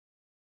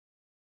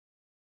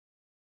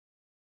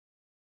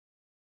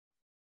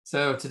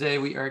So today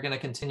we are going to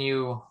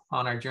continue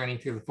on our journey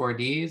through the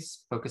 4Ds,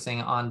 focusing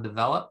on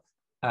develop.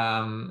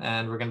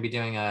 And we're going to be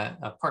doing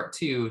a part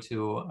 2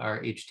 to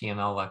our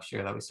HTML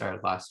lecture that we started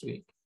last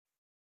week.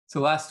 So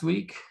last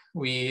week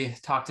we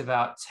talked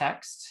about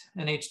text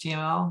in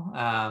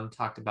HTML,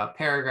 talked about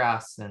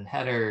paragraphs and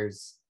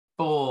headers,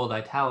 bold,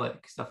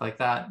 italic, stuff like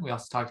that. We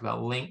also talked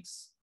about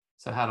links.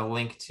 So how to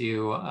link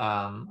to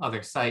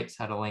other sites,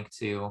 how to link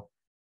to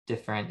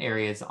different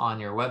areas on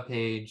your web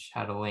page,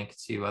 how to link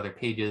to other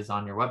pages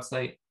on your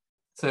website.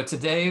 So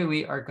today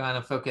we are going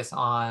to focus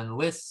on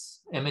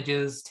lists,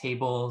 images,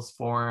 tables,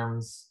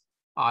 forms,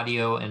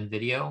 audio, and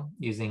video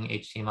using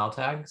HTML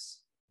tags.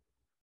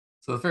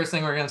 So the first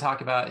thing we're going to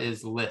talk about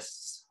is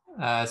lists.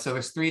 So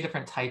there's 3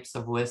 different types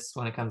of lists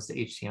when it comes to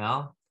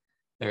HTML.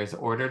 There's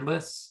ordered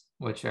lists,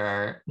 which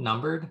are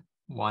numbered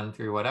 1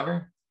 through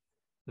whatever.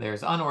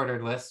 There's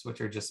unordered lists, which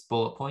are just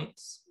bullet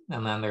points.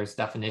 And then there's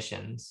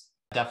definitions.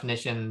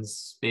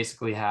 Definitions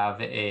basically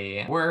have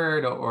a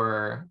word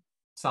or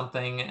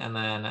something, and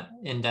then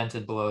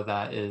indented below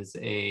that is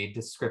a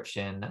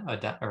description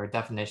or a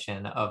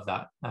definition of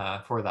that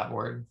for that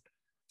word.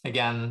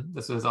 Again,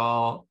 this was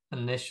all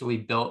initially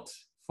built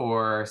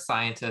for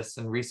scientists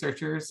and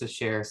researchers to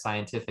share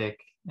scientific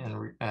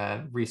and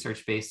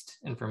research-based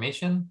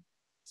information.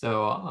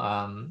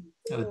 So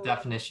the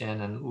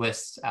definition and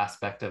list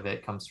aspect of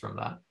it comes from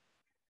that.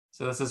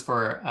 So this is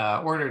for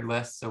ordered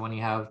lists. So when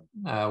you have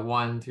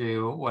 1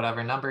 through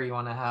whatever number you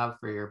want to have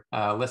for your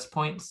list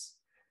points,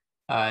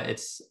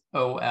 it's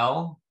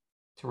OL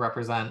to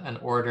represent an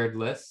ordered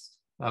list.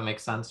 That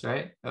makes sense,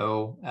 right?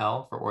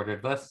 OL for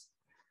ordered lists.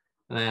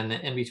 And then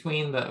in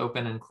between the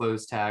open and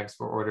close tags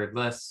for ordered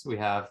lists, we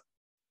have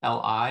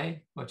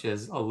LI, which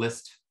is a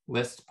list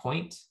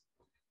point.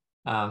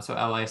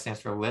 So LI stands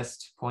for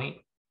list point.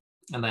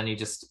 And then you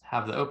just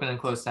have the open and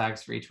close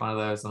tags for each one of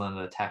those, and then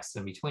the text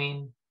in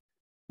between.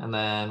 And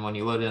then when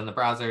you load it in the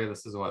browser,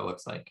 this is what it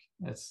looks like.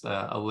 It's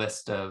a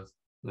list of,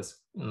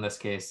 in this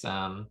case,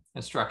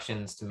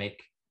 instructions to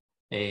make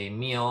a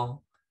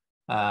meal,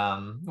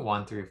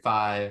 1 through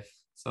 5.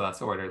 So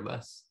that's ordered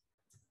lists.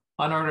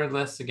 Unordered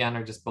lists, again,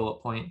 are just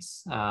bullet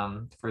points.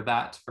 For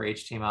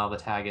HTML, the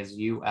tag is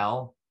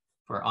UL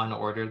for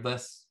unordered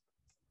lists.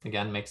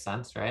 Again, makes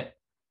sense, right?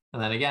 And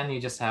then again,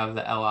 you just have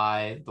the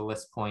LI, the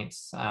list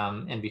points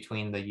in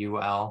between the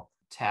UL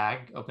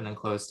tag, open and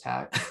close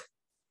tag.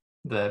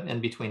 In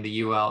between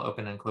the UL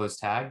open and close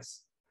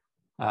tags.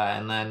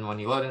 And then when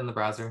you load it in the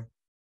browser,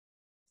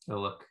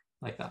 it'll look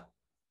like that.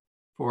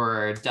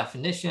 For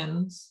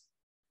definitions,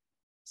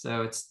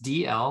 so it's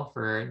DL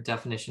for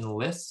definition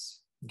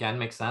lists. Again,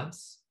 makes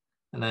sense.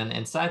 And then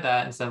inside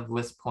that, instead of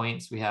list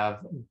points, we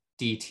have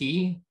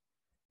DT,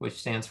 which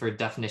stands for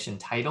definition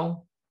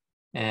title,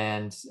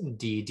 and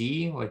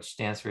DD, which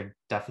stands for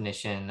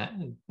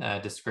definition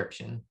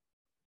description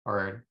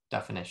or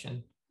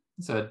definition.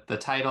 So the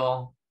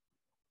title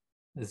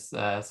is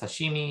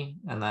sashimi,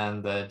 and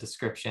then the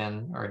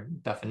description or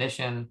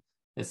definition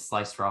is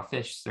sliced raw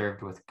fish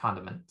served with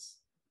condiments.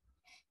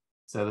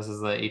 So this is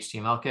the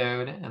HTML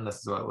code, and this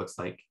is what it looks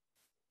like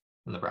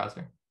in the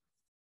browser.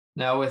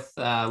 Now with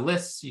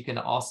lists, you can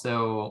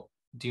also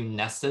do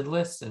nested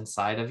lists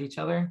inside of each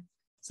other.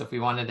 So if we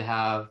wanted to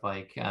have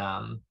like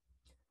a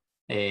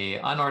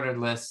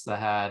unordered list that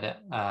had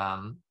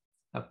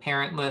a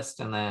parent list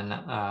and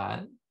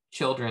then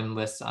children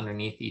lists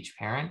underneath each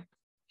parent,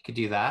 you could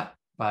do that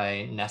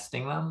by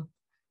nesting them.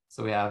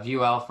 So we have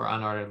UL for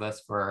unordered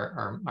list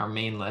for our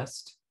main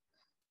list,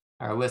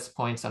 our list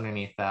points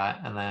underneath that,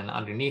 and then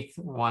underneath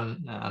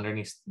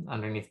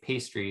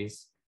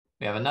pastries,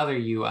 we have another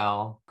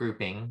UL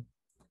grouping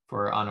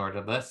for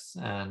unordered lists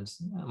and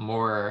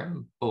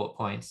more bullet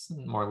points,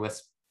 more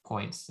list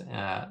points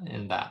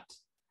in that.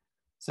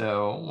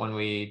 So when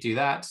we do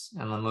that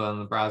and then load in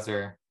the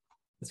browser,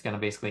 it's going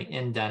to basically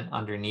indent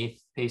underneath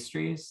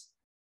pastries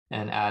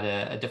and add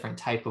a different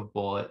type of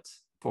bullet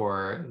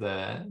for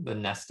the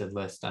nested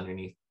list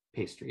underneath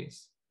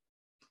pastries.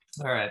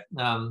 All right,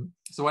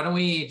 so why don't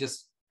we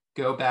just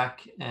go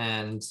back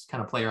and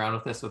kind of play around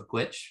with this with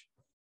Glitch,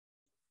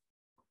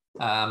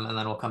 and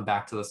then we'll come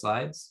back to the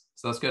slides.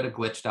 So let's go to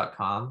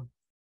glitch.com.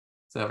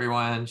 So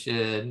everyone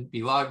should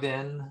be logged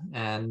in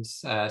and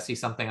see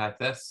something like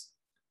this.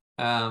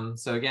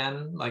 So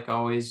again, like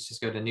always,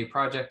 just go to new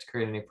project,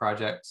 create a new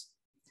project,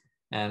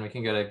 and we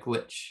can go to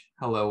Glitch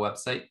Hello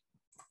website.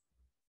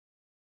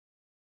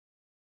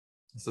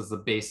 This is the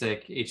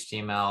basic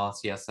HTML,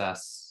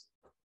 CSS,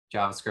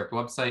 JavaScript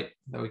website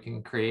that we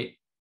can create.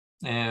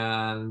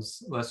 And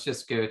let's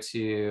just go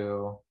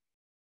to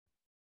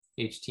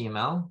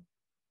HTML.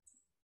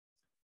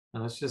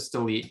 And let's just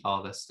delete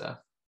all this stuff.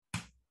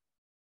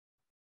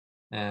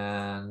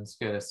 And let's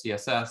go to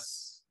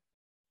CSS.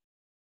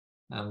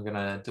 I'm going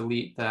to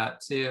delete that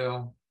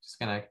too. Just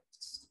going to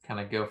kind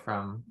of go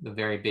from the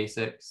very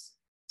basics.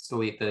 Let's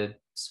delete the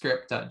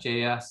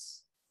script.js.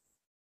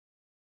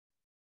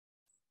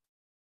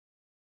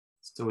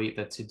 Delete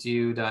the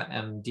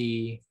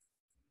to-do.md,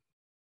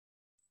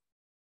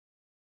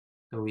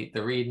 delete the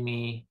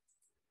readme,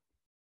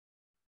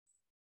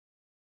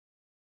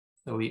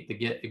 delete the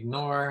git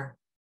ignore.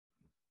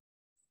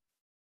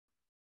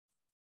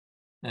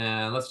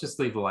 And let's just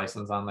leave the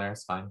license on there,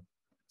 it's fine.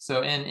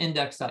 So in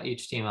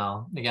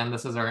index.html, again,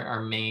 this is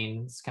our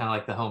main, it's kind of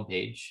like the home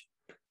page,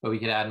 but we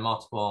could add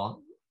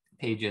multiple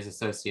pages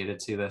associated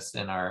to this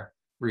in our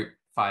root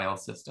file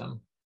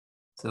system.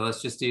 So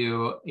let's just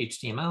do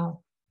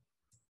HTML.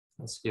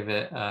 Let's give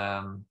it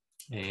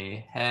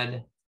a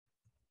head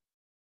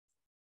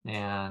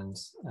and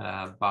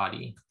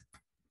body.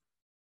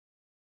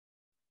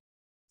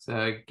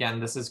 So again,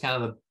 this is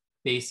kind of the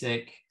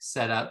basic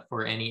setup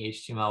for any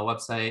HTML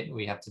website.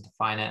 We have to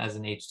define it as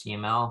an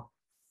HTML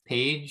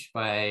page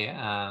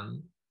by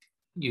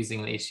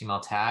using the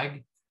HTML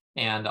tag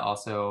and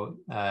also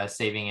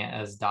saving it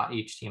as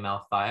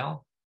 .html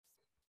file.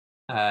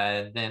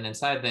 Then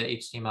inside the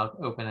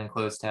HTML open and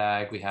close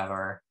tag, we have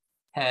our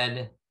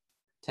head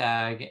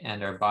tag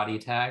and our body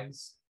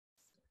tags.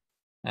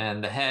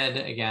 And the head,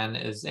 again,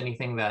 is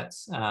anything that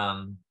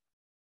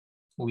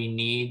we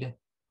need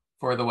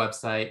for the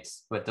website,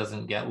 but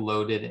doesn't get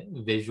loaded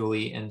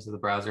visually into the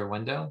browser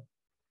window.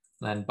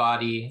 And then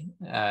body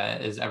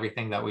is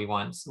everything that we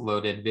want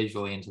loaded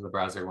visually into the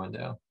browser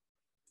window.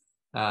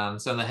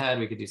 So in the head,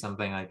 we could do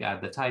something like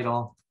add the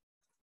title,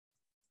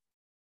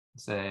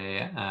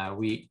 say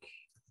week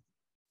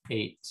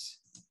 8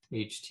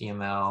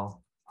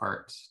 HTML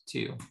part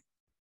 2.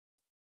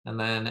 And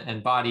then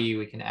in body,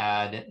 we can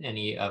add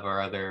any of our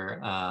other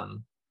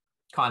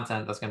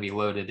content that's going to be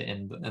loaded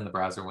in the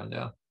browser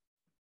window.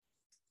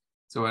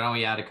 So why don't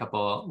we add a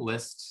couple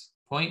list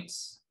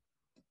points?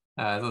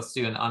 Let's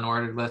do an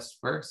unordered list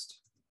first.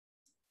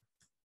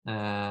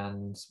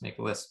 And make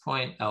a list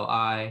point,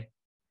 li.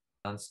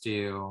 Let's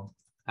do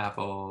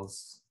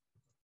apples,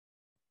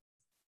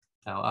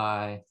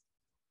 li.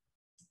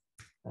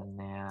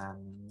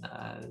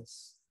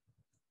 Bananas,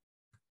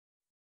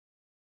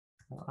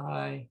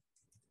 li.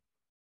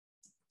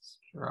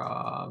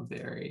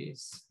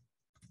 Strawberries.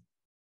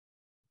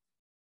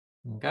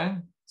 Okay,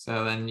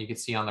 so then you can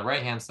see on the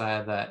right-hand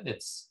side that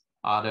it's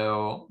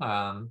auto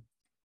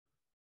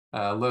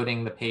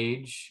loading the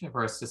page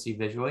for us to see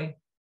visually.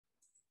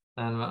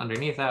 And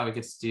underneath that, we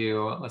could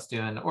do, let's do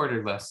an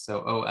ordered list.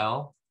 So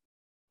OL,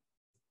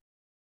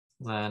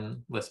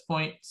 then list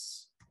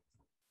points,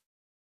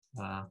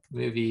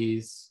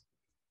 movies,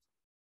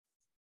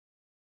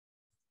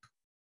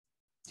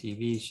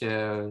 TV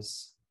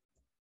shows,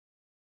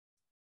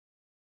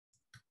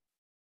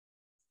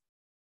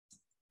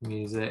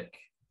 music.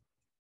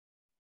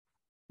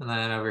 And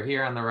then over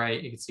here on the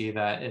right, you can see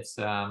that it's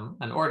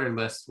an ordered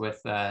list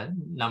with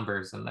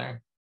numbers in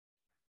there.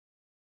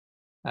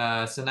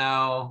 So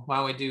now why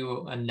don't we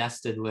do a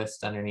nested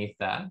list underneath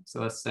that?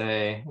 So let's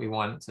say we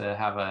want to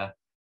have a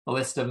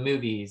list of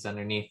movies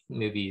underneath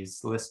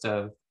movies, list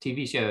of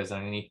TV shows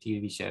underneath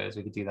TV shows.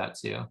 We could do that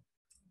too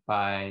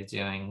by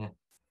doing,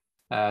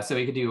 so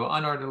we could do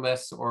unordered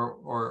lists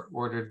or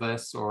ordered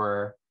lists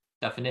or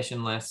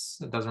definition lists.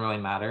 It doesn't really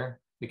matter.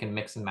 We can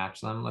mix and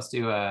match them. Let's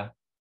do a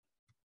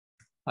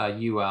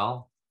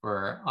UL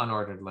for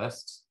unordered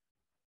lists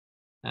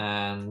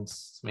and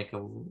make a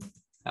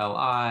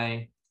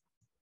LI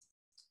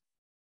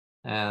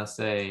and let's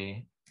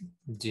say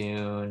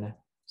Dune.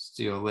 Let's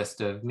do a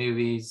list of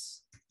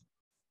movies,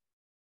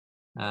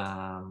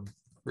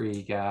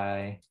 Free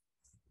Guy,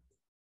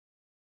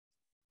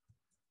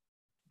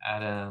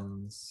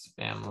 Addams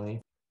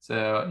Family.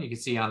 So you can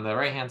see on the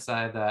right hand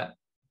side that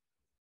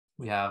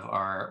we have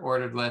our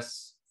ordered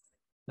lists.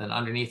 Then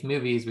underneath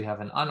movies, we have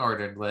an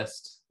unordered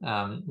list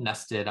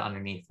nested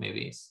underneath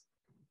movies.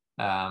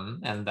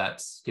 And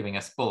that's giving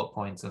us bullet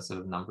points instead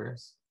of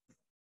numbers.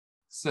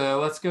 So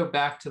let's go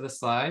back to the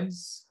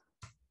slides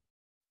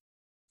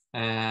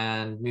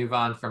and move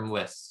on from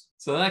lists.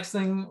 So the next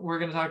thing we're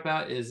going to talk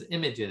about is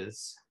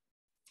images.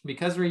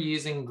 Because we're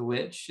using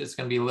Glitch, it's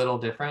going to be a little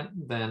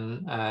different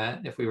than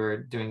if we were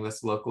doing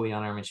this locally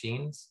on our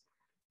machines.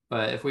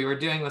 But if we were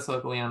doing this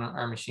locally on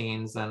our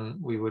machines, then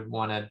we would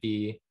want to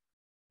be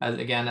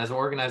as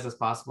organized as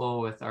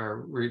possible with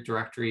our root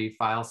directory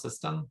file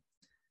system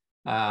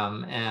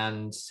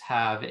and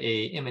have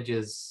a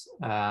images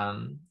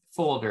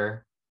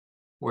folder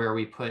where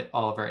we put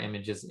all of our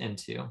images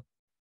into.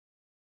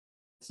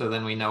 So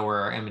then we know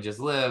where our images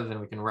live and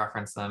we can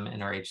reference them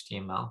in our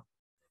HTML.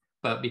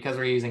 But because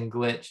we're using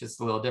Glitch, it's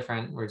a little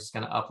different. We're just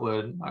going to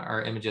upload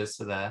our images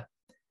to the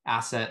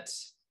asset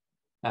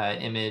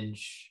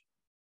image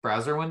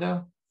browser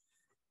window.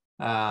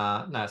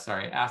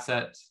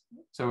 Asset.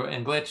 So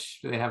in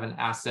Glitch, they have an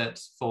asset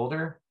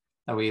folder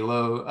that we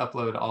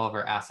upload all of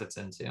our assets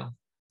into.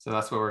 So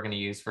that's what we're going to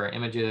use for our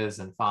images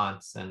and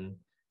fonts, and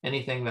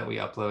anything that we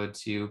upload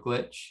to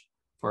Glitch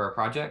for our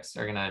projects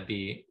are going to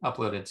be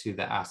uploaded to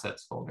the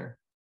assets folder.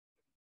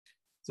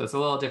 So it's a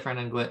little different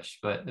in Glitch,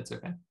 but it's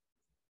okay.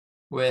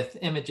 With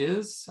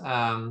images,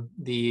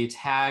 the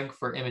tag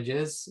for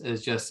images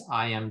is just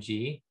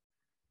IMG,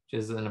 which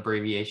is an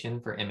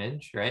abbreviation for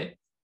image, right?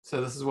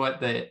 So this is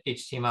what the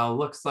HTML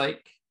looks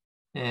like.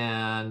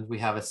 And we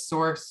have a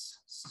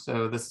source.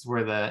 So this is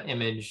where the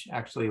image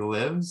actually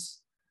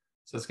lives.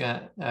 So it's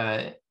going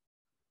to,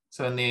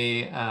 So in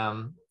the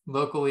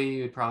locally,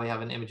 you'd probably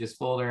have an images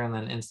folder, and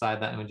then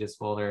inside that images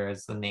folder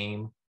is the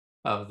name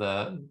of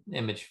the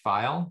image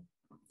file.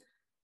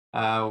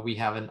 We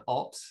have an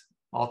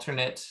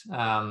alternate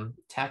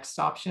text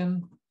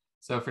option.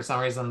 So for some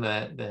reason,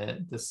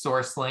 the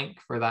source link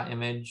for that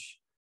image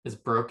is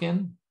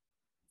broken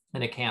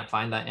and it can't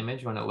find that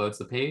image when it loads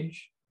the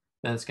page,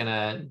 then it's going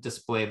to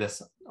display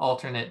this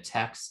alternate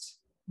text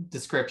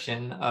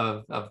description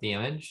of the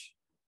image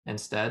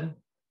instead.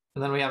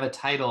 And then we have a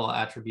title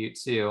attribute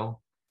too,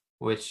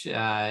 which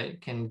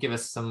can give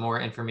us some more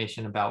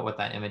information about what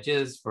that image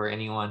is for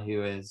anyone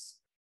who is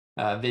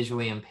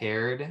visually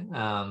impaired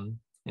and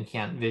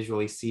can't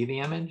visually see the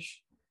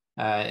image.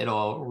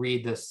 It'll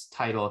read this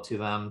title to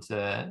them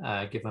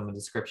to give them a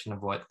description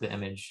of what the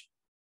image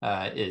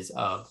is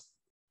of.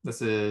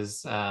 This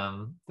is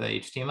the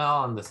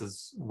HTML, and this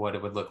is what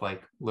it would look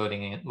like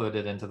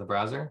loaded into the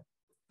browser.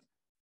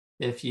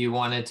 If you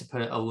wanted to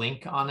put a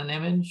link on an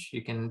image,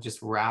 you can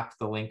just wrap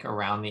the link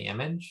around the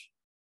image.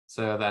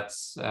 So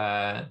that's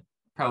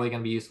probably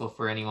going to be useful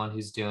for anyone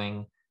who's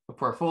doing a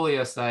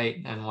portfolio site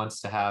and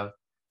wants to have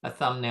a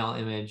thumbnail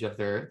image of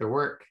their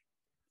work.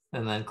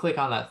 And then click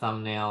on that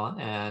thumbnail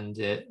and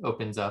it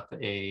opens up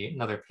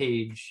another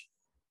page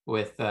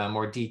with a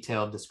more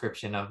detailed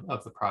description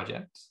of the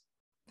project.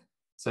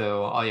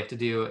 So all you have to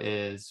do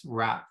is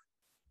wrap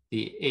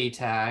the A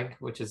tag,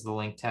 which is the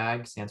link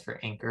tag, stands for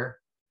anchor,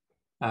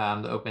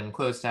 the open and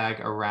close tag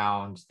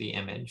around the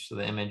image. So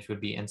the image would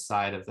be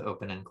inside of the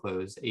open and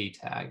close A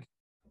tag.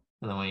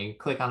 And then when you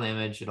click on the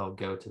image, it'll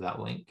go to that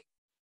link.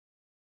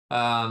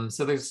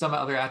 So there's some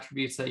other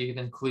attributes that you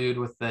can include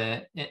with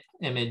the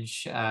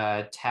image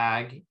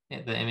tag,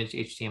 the image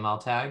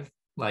HTML tag,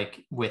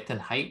 like width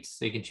and height.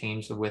 So you can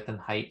change the width and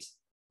height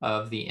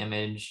of the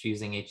image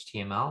using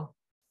HTML.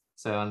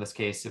 So in this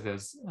case, if it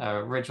was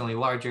originally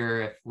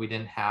larger, if we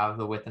didn't have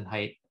the width and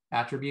height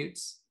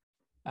attributes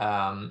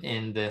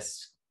in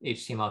this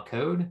HTML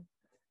code,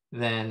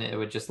 then it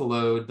would just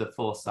load the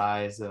full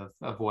size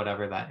of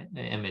whatever that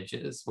image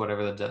is,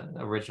 whatever the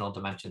original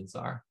dimensions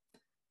are.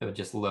 It would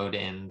just load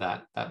in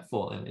that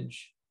full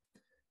image.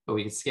 But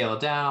we could scale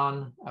it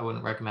down. I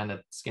wouldn't recommend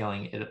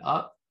scaling it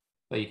up,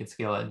 but you can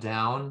scale it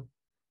down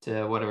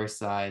to whatever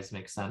size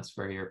makes sense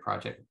for your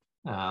project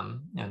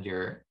and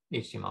your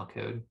HTML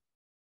code.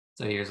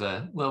 So here's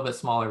a little bit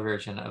smaller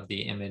version of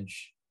the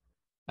image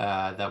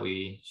that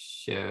we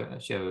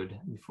showed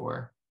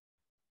before.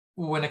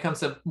 When it comes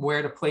to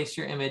where to place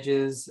your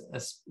images,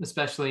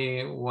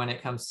 especially when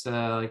it comes to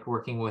like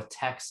working with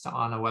text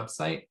on a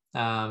website,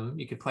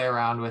 you could play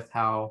around with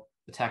how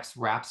the text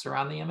wraps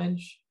around the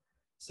image.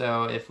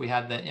 So if we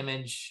had the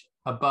image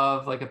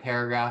above like a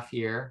paragraph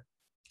here,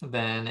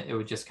 then it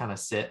would just kind of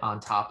sit on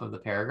top of the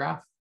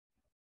paragraph.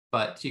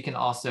 But you can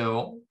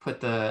also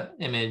put the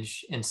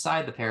image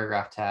inside the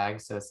paragraph tag,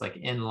 so it's like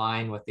in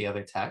line with the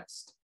other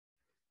text.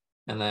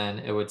 And then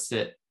it would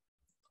sit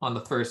on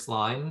the first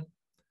line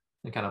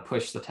and kind of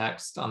push the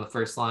text on the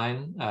first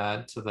line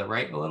to the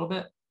right a little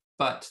bit.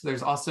 But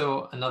there's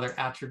also another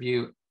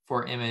attribute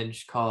for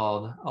image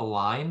called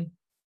align.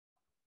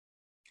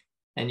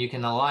 And you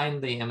can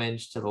align the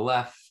image to the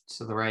left,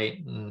 to the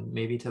right, and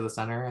maybe to the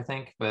center, I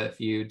think. But if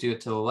you do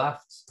it to the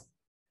left,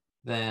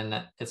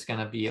 then it's going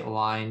to be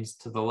aligned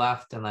to the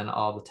left, and then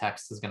all the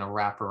text is going to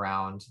wrap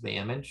around the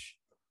image,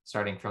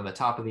 starting from the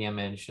top of the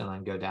image and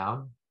then go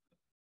down.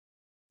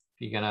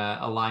 If you're going to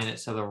align it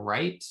to the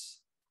right,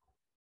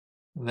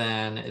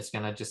 then it's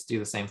going to just do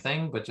the same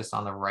thing, but just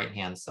on the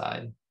right-hand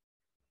side.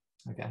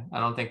 Okay, I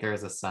don't think there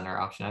is a center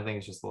option. I think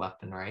it's just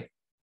left and right.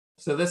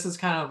 So this is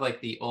kind of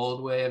like the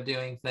old way of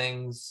doing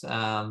things.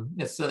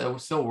 It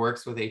still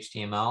works with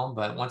HTML,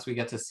 but once we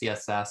get to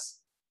CSS,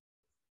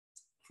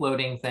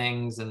 floating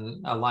things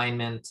and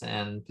alignment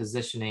and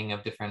positioning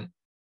of different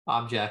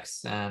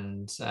objects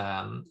and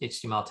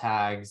HTML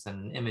tags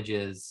and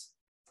images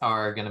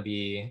are going to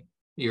be,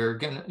 you're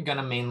going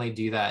to mainly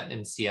do that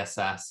in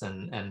CSS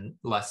and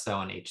less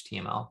so in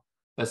HTML,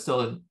 but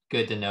still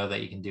good to know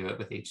that you can do it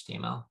with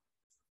HTML.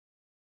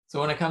 So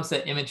when it comes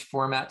to image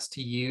formats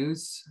to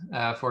use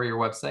for your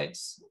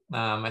websites,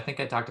 I think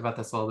I talked about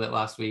this a little bit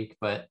last week,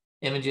 but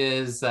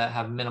images that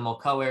have minimal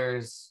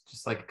colors,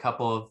 just like a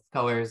couple of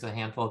colors, a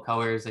handful of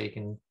colors that you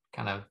can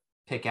kind of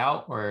pick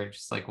out, or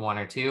just like one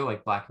or two,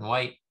 like black and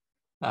white,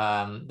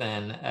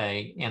 then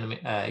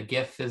a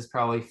GIF is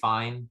probably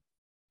fine,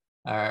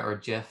 or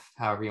GIF,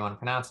 however you want to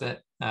pronounce it.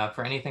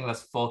 For anything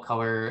that's full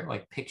color,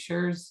 like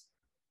pictures,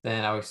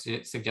 then I would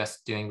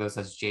suggest doing those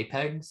as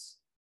JPEGs.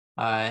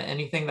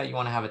 Anything that you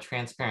want to have a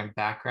transparent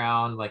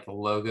background, like a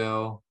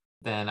logo,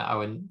 then I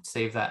would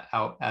save that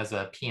out as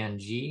a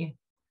PNG.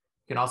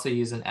 You can also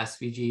use an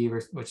SVG,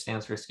 which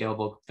stands for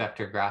Scalable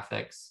Vector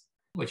Graphics,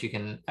 which you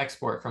can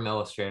export from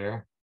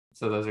Illustrator.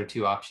 So those are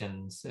two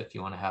options if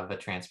you want to have a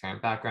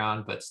transparent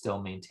background, but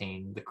still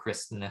maintain the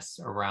crispness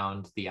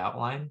around the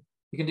outline.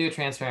 You can do a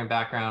transparent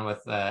background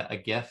with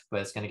a GIF,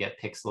 but it's going to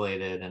get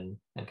pixelated and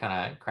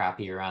kind of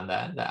crappy around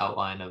the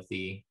outline of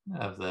the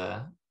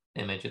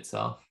image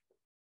itself.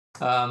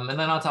 And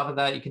then on top of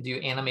that, you can do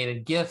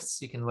animated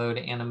GIFs. You can load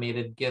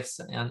animated GIFs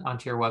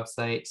onto your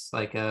website,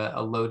 like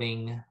a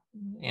loading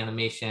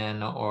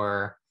animation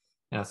or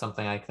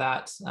something like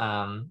that.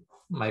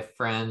 My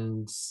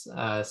friend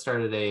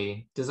started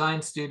a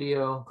design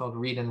studio called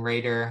Read and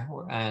Rater,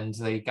 and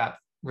they got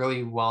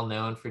really well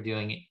known for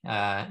doing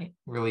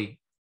really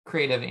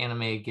creative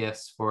anime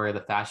GIFs for the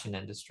fashion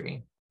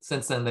industry.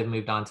 Since then, they've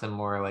moved on to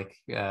more like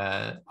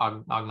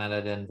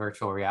augmented and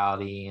virtual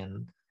reality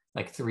and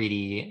like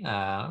 3D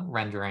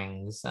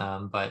renderings.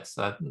 But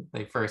so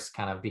they first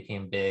kind of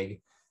became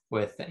big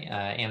with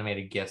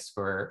animated GIFs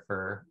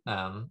for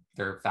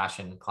their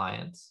fashion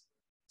clients.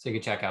 So you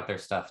can check out their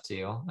stuff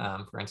too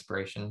for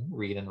inspiration,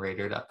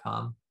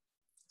 readandrader.com.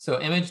 So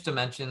image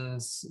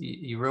dimensions,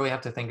 you really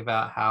have to think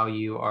about how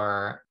you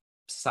are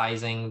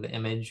sizing the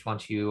image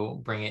once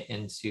you bring it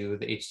into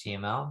the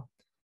HTML.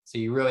 So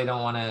you really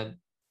don't want to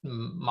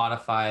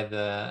modify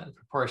the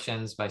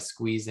proportions by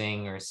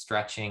squeezing or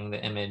stretching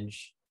the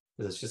image,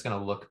 because it's just going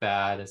to look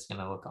bad. It's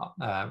going to look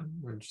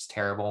just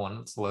terrible when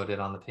it's loaded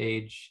on the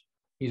page.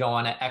 You don't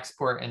want to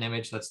export an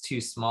image that's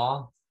too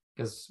small,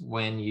 because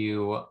when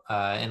you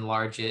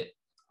enlarge it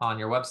on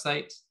your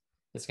website,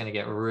 it's going to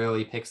get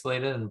really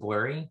pixelated and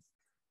blurry.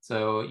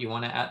 So you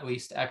want to at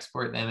least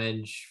export the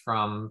image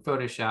from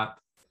Photoshop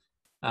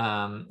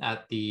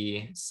at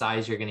the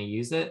size you're going to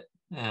use it,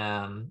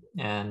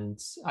 and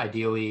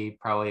ideally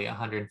probably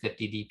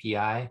 150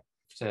 dpi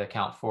to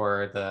account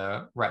for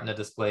the Retina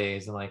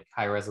displays and like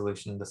high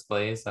resolution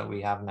displays that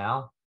we have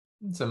now.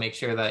 So make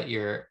sure that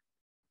you're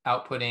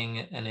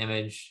outputting an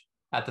image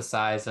at the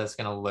size that's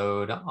going to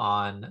load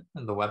on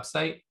the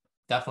website.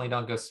 Definitely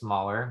don't go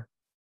smaller.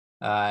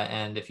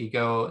 And if you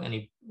go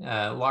any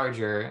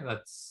larger,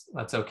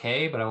 that's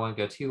okay, but I won't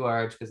go too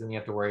large, because then you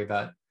have to worry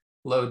about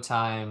load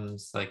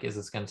times. Like, is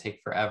this going to take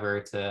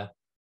forever to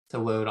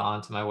load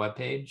onto my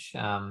webpage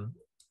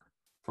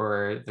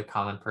for the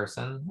common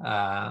person?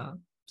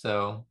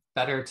 So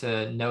better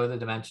to know the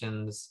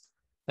dimensions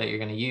that you're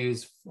going to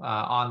use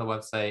on the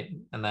website,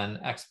 and then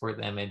export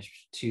the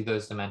image to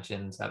those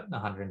dimensions at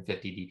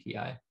 150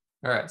 dpi.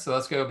 All right, so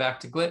let's go back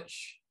to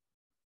Glitch.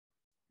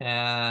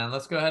 And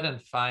let's go ahead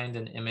and find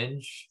an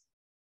image.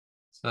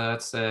 So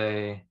that's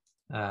a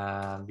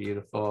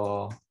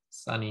beautiful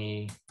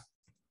sunny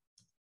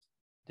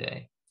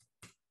day.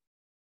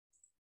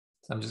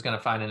 So I'm just going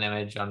to find an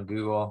image on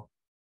Google.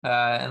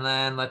 And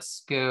then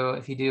let's go,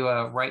 if you do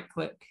a right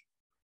click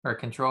or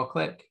control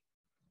click,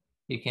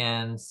 you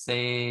can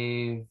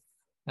save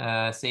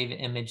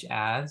image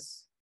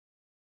as.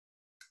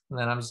 And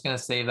then I'm just going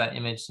to save that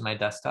image to my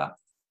desktop.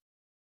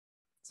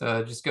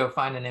 So just go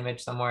find an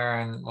image somewhere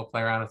and we'll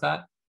play around with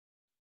that.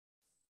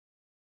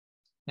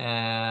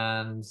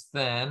 And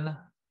then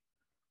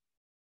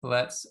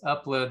let's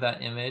upload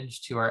that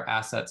image to our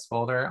assets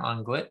folder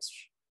on Glitch.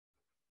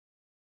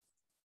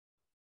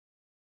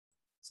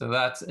 So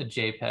that's a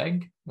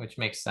JPEG, which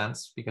makes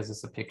sense because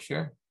it's a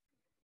picture.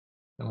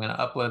 I'm going to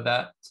upload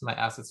that to my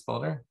assets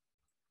folder.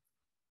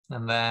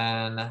 And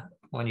then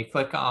when you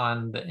click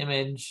on the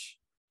image,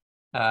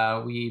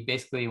 we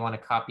basically want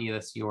to copy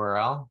this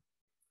URL.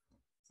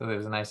 So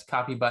there's a nice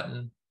copy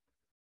button.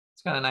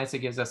 It's kind of nice. It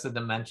gives us the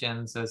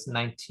dimensions. So it's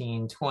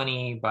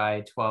 1920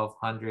 by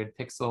 1200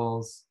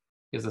 pixels.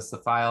 Gives us the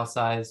file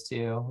size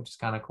too, which is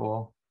kind of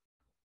cool.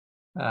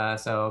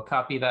 So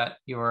copy that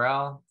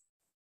URL.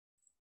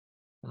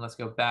 And let's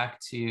go back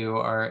to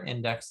our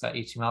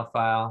index.html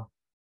file.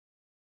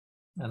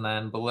 And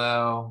then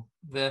below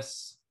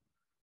this,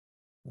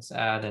 let's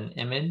add an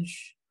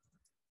image.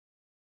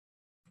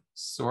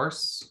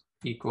 Source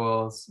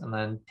equals, and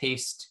then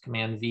paste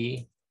Command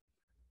V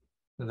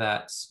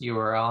that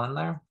URL in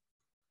there.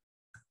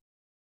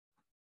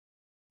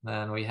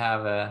 Then we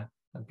have a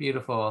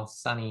beautiful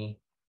sunny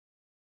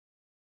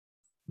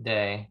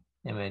day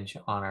image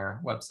on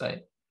our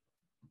website.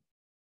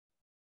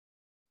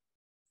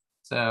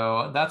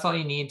 So that's all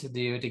you need to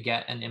do to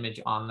get an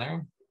image on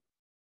there.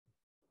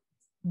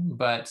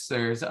 But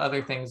there's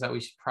other things that we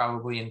should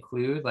probably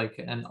include, like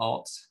an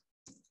alt.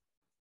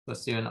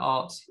 Let's do an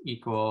alt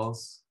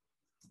equals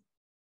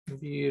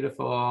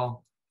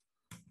beautiful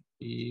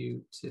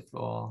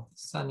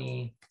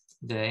sunny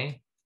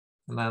day.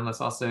 And then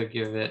let's also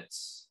give it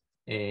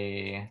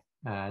a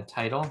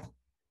title.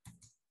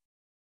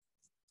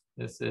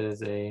 This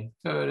is a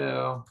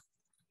photo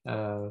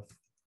of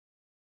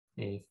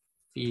a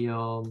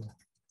field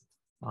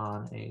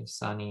on a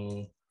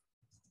sunny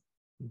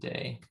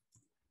day.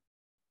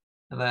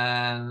 And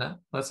then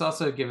let's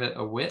also give it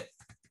a width.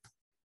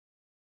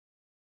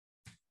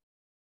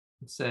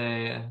 Let's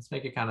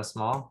make it kind of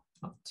small,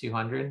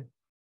 200.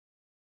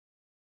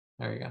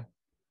 There we go.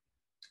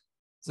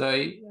 So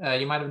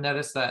you might have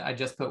noticed that I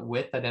just put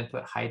width, I didn't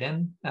put height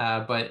in,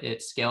 but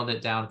it scaled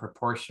it down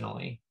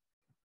proportionally.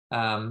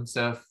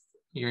 So if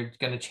you're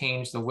going to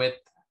change the width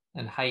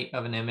and height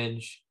of an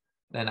image,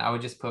 then I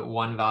would just put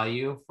one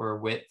value for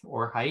width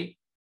or height,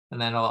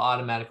 and then it'll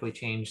automatically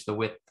change the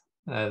width,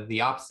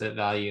 the opposite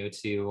value,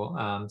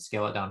 to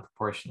scale it down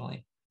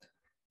proportionally.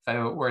 If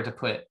I were to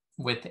put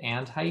width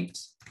and height,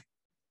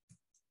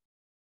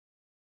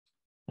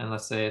 and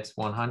let's say it's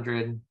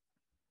 100,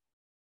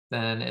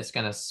 then it's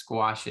going to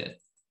squash it.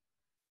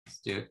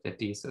 Let's do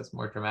 50 so it's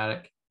more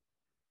dramatic.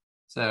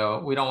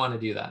 So we don't want to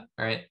do that,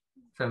 right?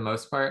 For the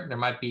most part, there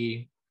might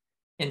be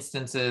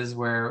instances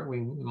where we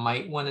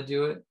might want to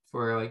do it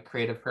for like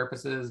creative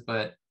purposes,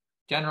 but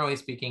generally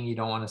speaking, you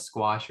don't want to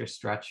squash or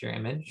stretch your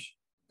image.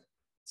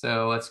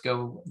 So let's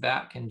go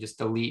back and just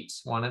delete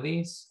one of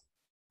these.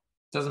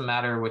 Doesn't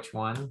matter which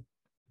one.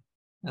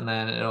 And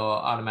then it'll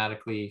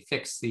automatically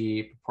fix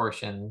the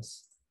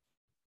proportions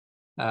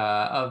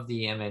of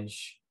the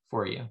image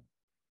for you.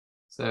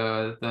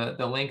 So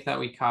the link that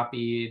we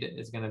copied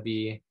is going to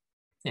be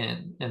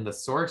in the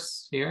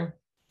source here.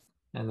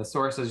 And the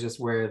source is just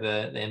where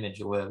the image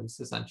lives,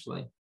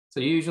 essentially. So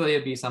usually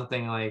it'd be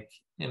something like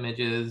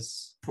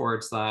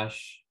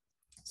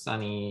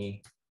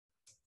images/sunny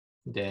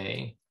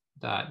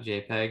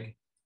day.jpg.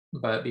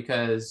 But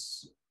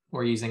because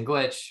we're using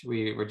Glitch,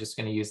 we're just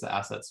going to use the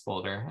assets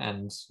folder.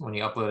 And when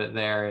you upload it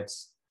there,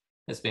 it's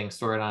being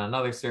stored on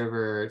another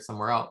server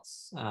somewhere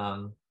else.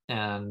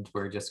 And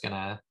we're just going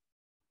to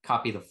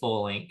copy the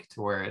full link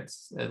to where it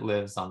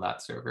lives on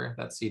that server,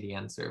 that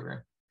CDN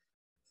server.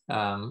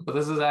 But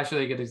this is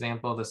actually a good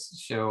example to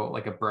show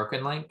like a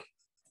broken link.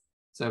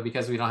 So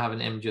because we don't have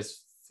an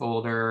images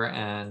folder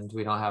and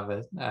we don't have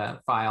a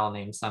file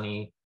named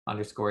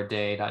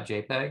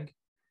sunny_day.jpg,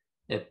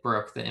 it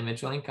broke the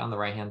image link on the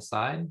right-hand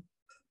side,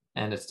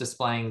 and it's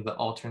displaying the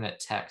alternate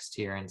text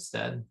here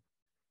instead.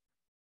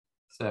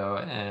 So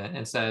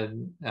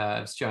instead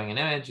of showing an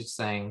image, it's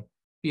saying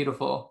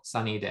beautiful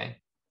sunny day.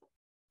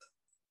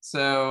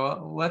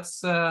 So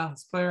let's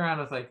play around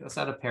with let's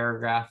add a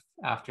paragraph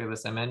after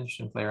this image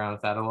and play around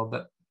with that a little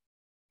bit.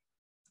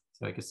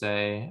 So we could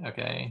say,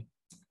 okay,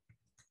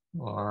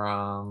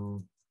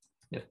 or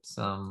if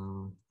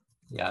some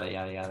yada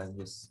yada yada,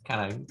 just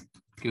kind of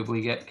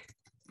gobbledygook,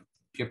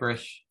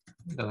 gibberish,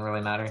 doesn't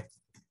really matter.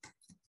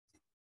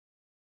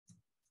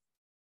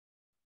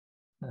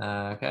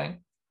 Okay.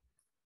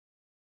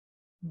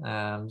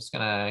 I'm just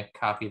gonna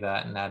copy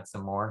that and add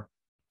some more.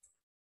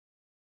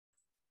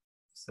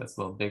 So that's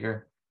a little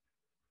bigger.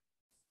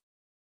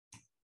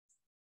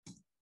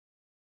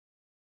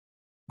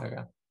 There we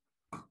go.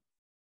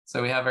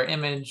 So we have our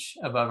image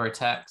above our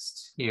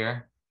text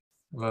here,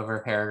 above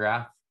our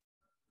paragraph,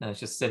 and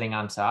it's just sitting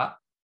on top.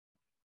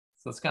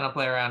 So let's kind of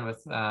play around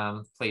with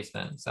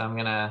placement. So I'm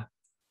gonna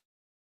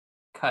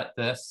cut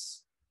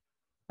this,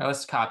 or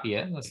let's copy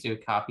it. Let's do a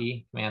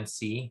copy, Command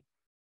C.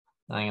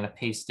 And I'm gonna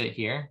paste it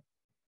here.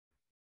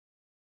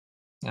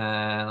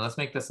 And let's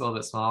make this a little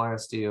bit smaller.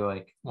 Let's do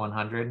like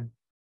 100.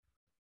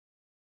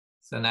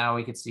 So now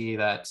we could see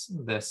that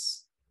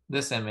this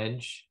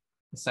image,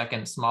 the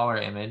second smaller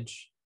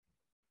image,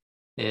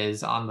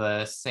 is on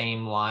the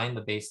same line,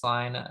 the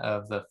baseline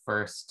of the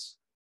first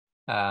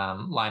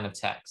line of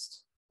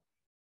text.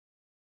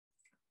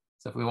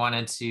 So if we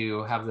wanted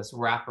to have this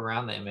wrap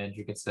around the image,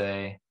 we could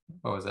say,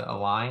 what was it?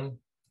 Align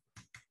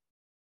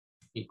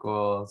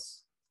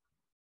equals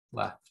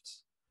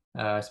left.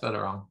 I spelled it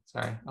wrong.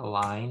 Sorry.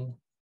 Align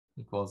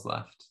equals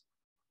left.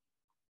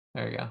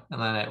 There you go.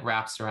 And then it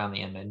wraps around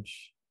the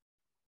image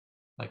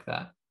like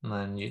that. And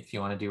then if you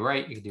want to do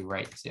right, you can do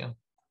right too. And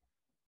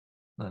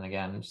then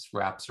again, it just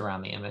wraps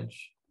around the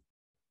image.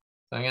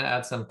 So I'm going to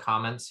add some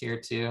comments here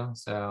too.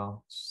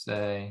 So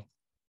say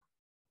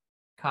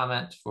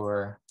comment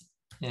for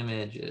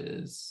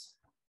images.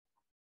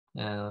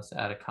 And let's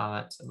add a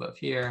comment above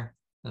here.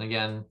 And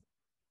again,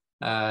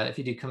 if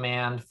you do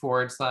command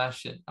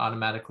 /, it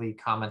automatically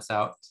comments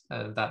out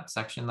that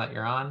section that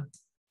you're on.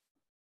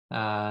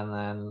 And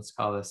then let's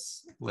call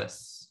this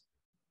lists.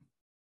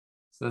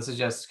 So this is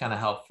just kind of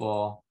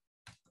helpful.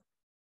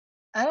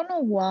 I don't know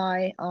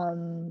why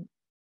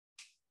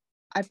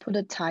I put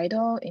a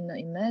title in the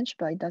image,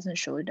 but it doesn't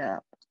show it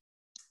up.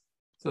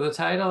 So the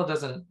title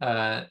doesn't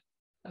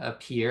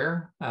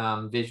appear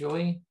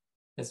visually.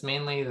 It's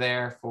mainly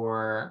there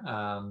for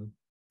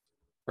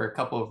a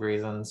couple of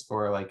reasons,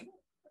 for like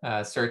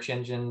search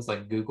engines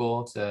like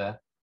Google to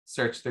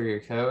search through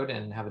your code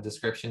and have a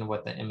description of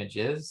what the image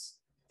is,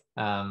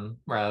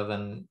 rather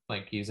than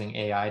like using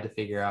AI to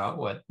figure out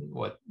what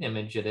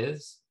image it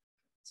is.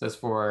 So it's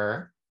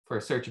for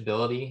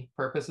searchability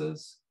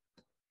purposes,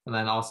 and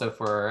then also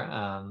for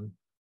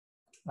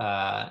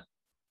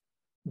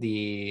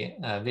the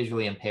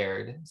visually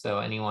impaired. So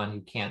anyone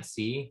who can't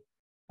see,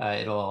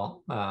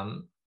 it'll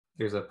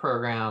there's a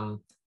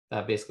program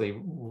that basically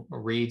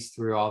reads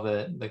through all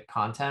the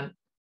content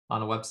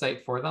on a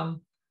website for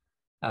them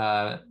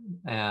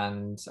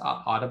and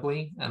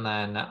audibly, and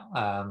then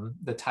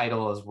the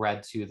title is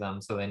read to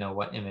them so they know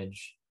what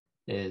image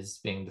is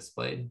being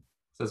displayed.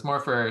 So it's more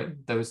for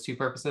those two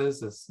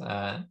purposes. It's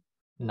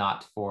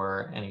not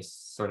for any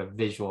sort of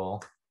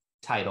visual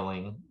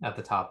titling at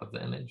the top of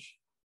the image.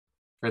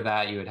 For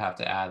that, you would have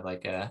to add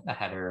like a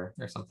header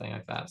or something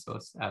like that. So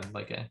let's add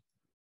like a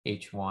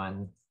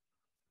H1.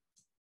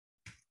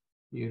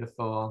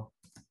 Beautiful,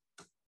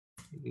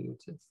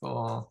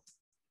 beautiful,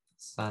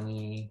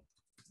 sunny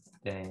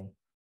day.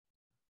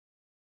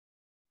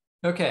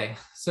 Okay,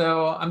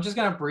 so I'm just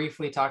going to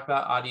briefly talk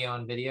about audio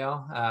and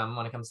video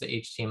when it comes to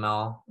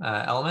HTML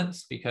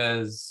elements,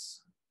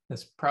 because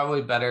it's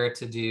probably better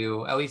to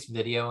do at least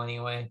video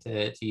anyway,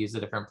 to use a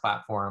different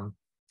platform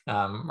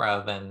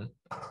rather than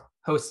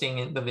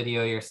hosting the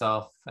video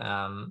yourself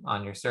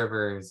on your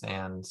servers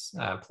and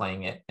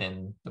playing it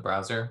in the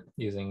browser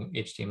using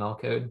HTML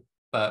code.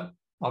 But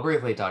I'll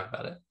briefly talk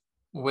about it.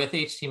 With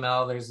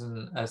HTML, there's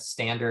a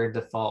standard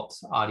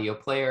default audio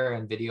player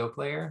and video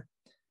player.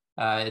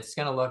 It's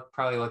going to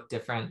probably look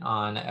different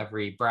on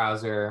every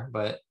browser,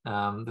 but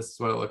this is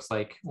what it looks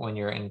like when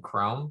you're in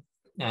Chrome.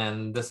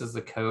 And this is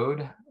the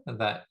code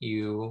that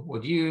you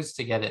would use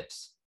to get it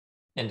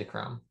into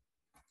Chrome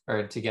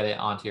or to get it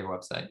onto your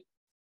website.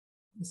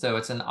 So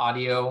it's an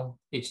audio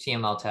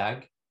HTML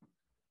tag,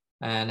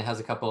 and it has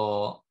a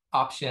couple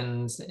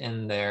options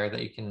in there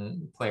that you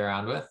can play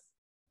around with.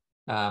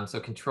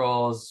 So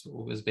controls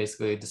was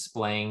basically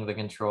displaying the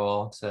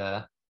control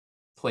to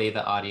play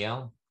the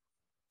audio.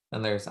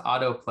 Then there's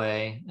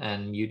autoplay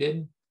and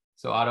muted.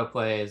 So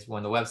autoplay is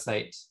when the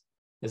website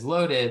is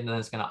loaded, and then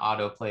it's going to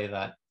autoplay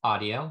that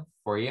audio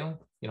for you.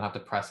 You don't have to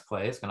press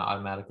play. It's going to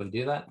automatically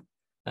do that.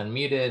 And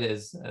muted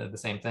is the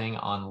same thing.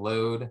 On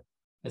load,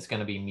 it's going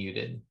to be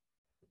muted.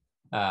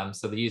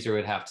 So the user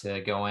would have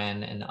to go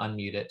in and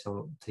unmute it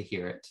to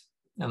hear it.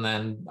 And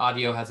then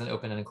audio has an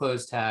open and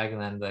close tag,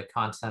 and then the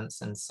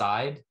contents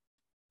inside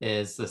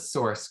is the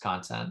source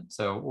content.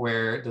 So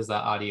where does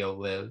that audio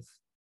live?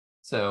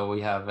 So we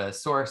have a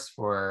source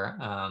for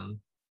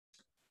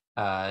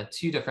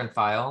two different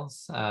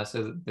files.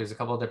 So there's a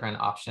couple of different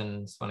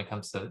options when it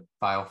comes to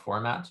file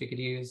formats you could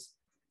use.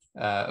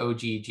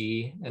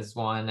 OGG is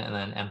one, and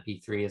then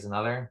MP3 is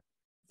another.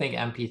 I think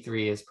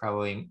MP3 is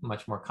probably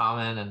much more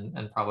common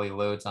and probably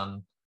loads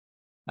on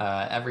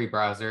every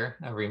browser,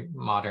 every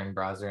modern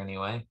browser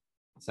anyway.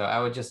 So I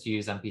would just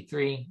use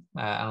MP3.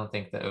 I don't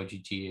think the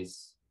OGG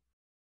is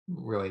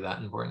really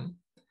that important.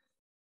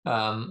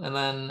 And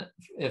then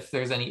if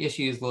there's any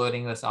issues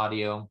loading this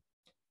audio,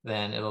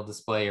 then it'll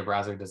display your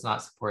browser does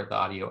not support the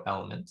audio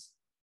element.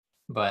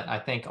 But I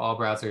think all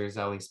browsers,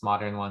 at least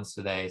modern ones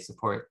today,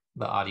 support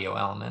the audio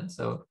element.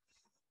 So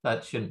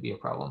that shouldn't be a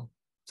problem.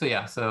 So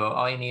yeah, so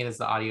all you need is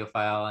the audio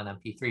file, an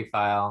MP3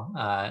 file,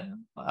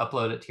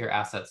 upload it to your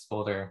assets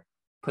folder,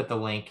 put the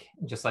link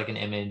just like an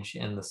image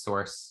in the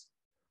source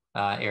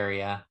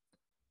area,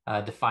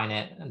 define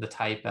it, the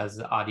type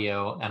as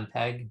audio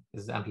MPEG,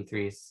 because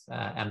MP3 is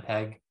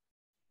MPEG.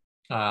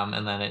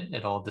 And then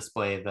it'll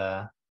display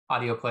the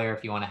audio player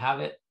if you want to have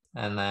it.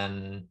 And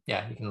then,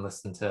 yeah, you can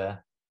listen to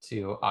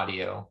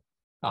audio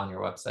on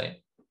your website.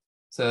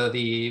 So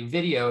the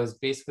video is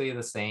basically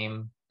the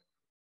same.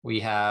 We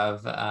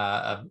have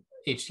a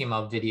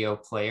HTML video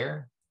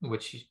player,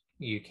 which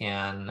you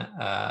can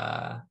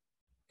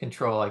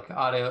control like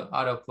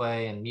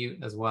autoplay and mute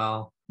as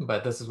well.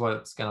 But this is what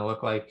it's going to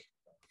look like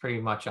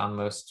pretty much on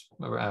most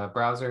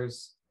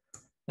browsers.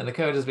 And the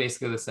code is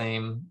basically the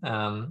same,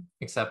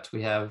 except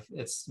we have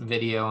it's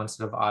video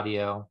instead of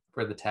audio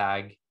for the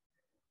tag.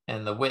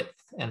 And the width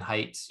and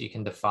height you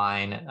can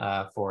define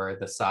for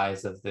the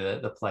size of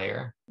the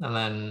player. And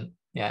then,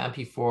 yeah,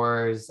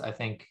 MP4s, I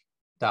think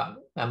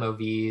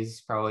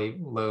 .movs probably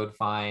load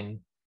fine.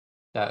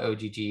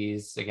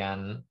 .oggs,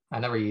 again, I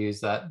never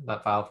use that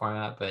file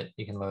format, but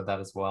you can load that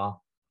as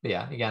well. But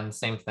yeah, again,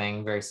 same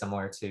thing, very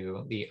similar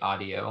to the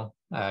audio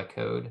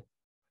code.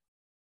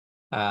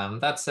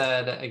 That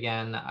said,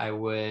 again, I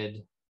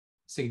would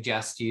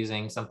suggest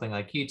using something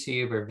like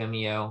YouTube or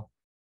Vimeo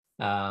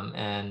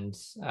and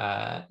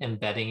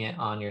embedding it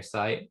on your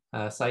site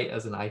as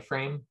an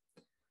iframe.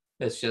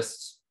 It's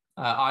just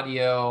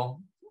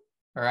audio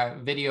or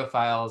video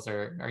files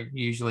are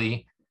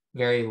usually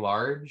very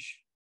large.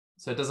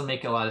 So it doesn't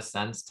make a lot of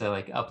sense to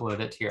like upload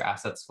it to your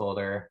assets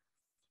folder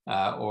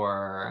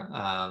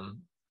or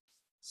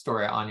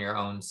store it on your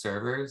own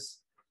servers,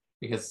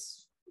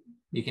 because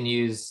you can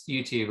use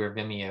YouTube or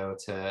Vimeo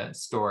to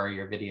store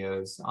your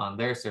videos on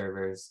their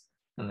servers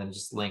and then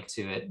just link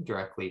to it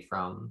directly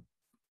from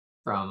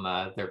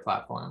their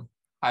platform.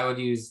 I would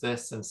use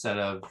this instead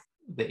of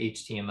the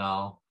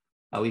HTML,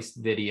 at least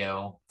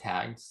video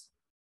tags.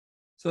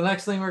 So the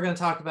next thing we're going to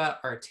talk about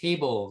are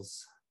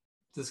tables.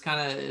 This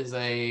kind of is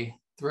a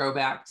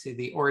throwback to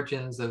the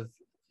origins of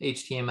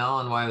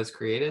HTML and why it was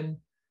created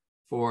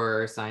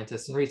for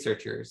scientists and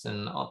researchers.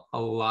 And a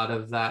lot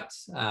of that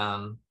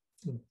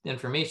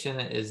information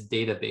is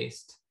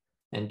data-based,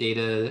 and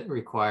data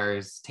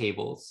requires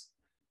tables.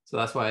 So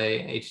that's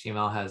why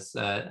HTML has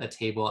a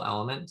table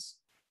element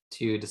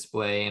to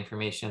display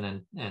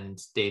information and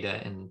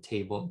data in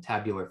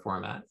tabular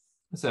format.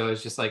 So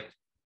it's just like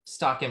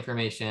stock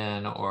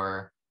information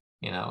or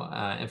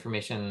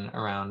information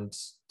around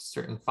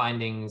certain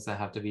findings that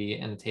have to be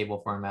in a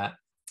table format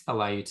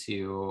allow you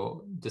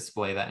to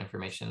display that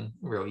information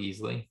really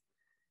easily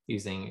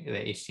using the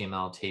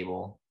HTML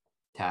table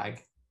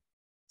tag.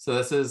 So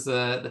this is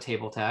the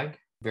table tag.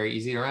 Very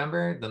easy to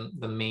remember.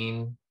 The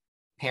main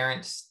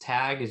parent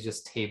tag is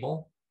just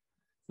table.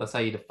 That's how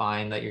you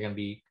define that you're going to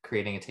be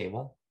creating a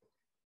table.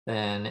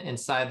 Then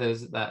inside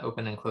that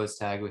open and close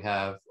tag, we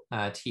have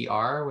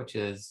TR, which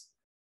is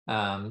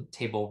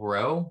table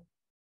row.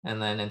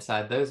 And then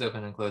inside those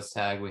open and close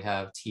tag, we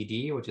have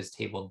TD, which is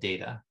table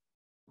data.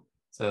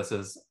 So this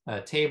is a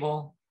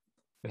table.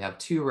 We have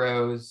 2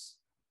 rows.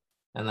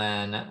 And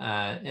then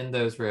in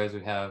those rows,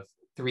 we have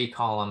 3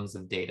 columns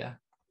of data.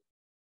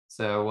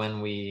 So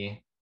when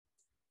we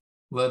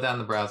load that in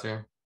the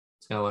browser,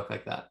 it's going to look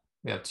like that.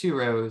 We have 2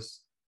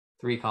 rows,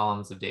 3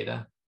 columns of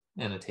data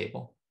in a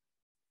table.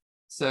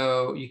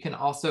 So you can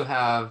also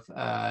have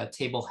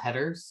table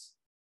headers.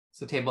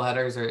 So table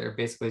headers are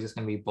basically just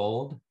going to be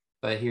bold,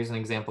 but here's an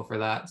example for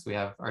that. So we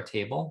have our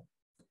table.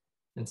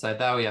 Inside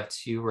that, we have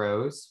 2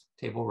 rows,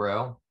 table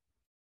row.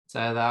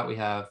 Inside of that, we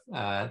have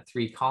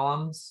 3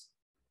 columns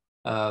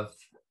of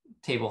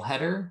table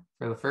header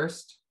for the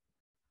first.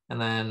 And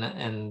then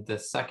in the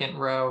second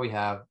row, we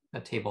have a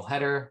table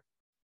header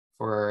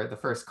for the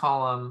first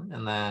column,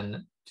 and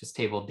then just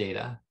table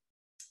data.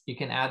 You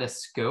can add a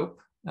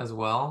scope as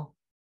well.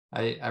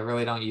 I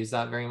really don't use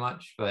that very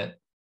much, but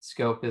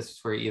scope is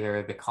for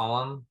either the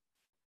column.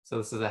 So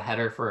this is a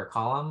header for a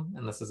column,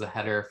 and this is a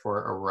header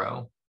for a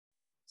row.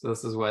 So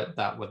this is what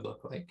that would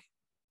look like.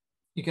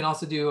 You can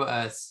also do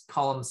a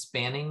column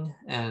spanning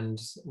and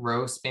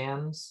row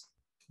spans.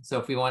 So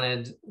if we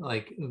wanted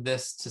like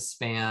this to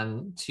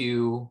span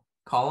 2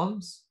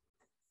 columns,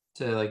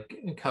 to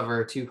like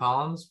cover 2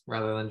 columns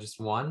rather than just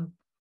one,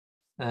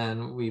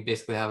 then we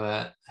basically have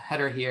a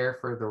header here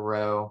for the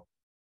row.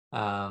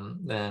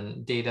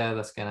 Then data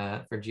that's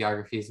gonna, for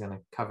geography, is gonna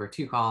cover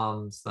 2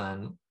 columns,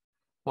 then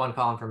 1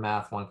 column for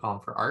math, 1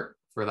 column for art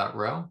for that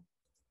row.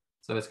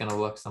 So it's gonna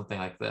look something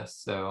like this.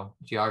 So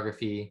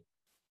geography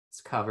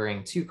is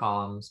covering 2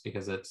 columns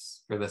because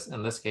it's, for this,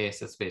 in this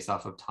case, it's based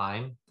off of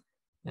time.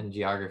 And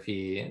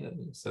geography,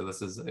 so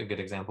this is a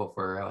good example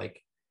for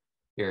like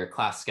your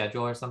class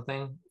schedule or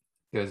something,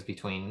 goes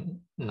between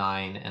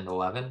 9 and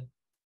 11.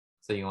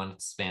 So you want it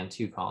to span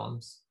 2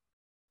 columns.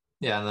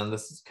 Yeah, and then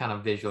this kind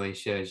of visually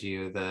shows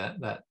you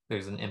that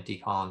there's an empty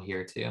column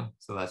here too.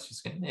 So that's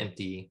just an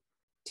empty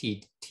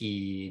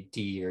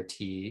TD or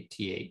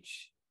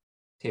TH,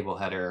 table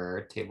header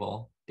or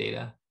table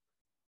data.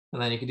 And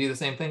then you can do the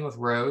same thing with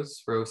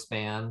rows, row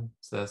span.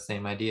 So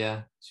same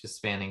idea, it's just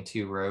spanning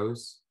 2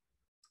 rows.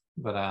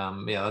 But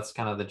yeah, that's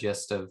kind of the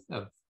gist of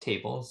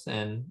tables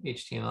in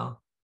HTML.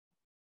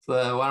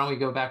 So why don't we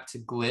go back to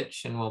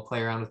Glitch and we'll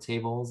play around with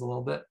tables a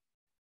little bit.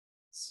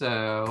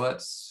 So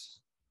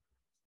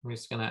I'm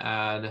just gonna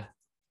add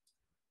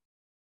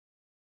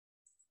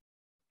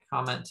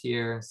comment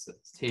here, so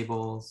it's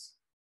tables,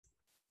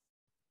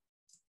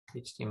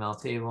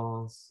 HTML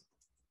tables.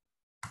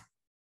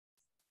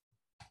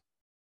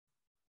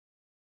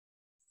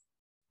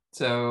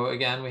 So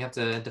again, we have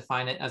to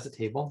define it as a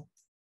table.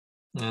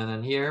 And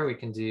then here we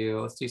can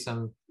do, let's do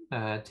some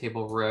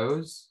table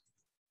rows.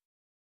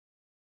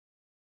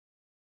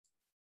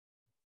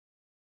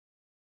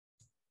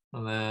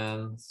 And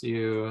then let's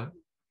do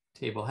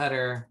table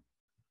header.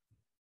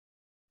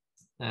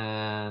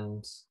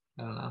 And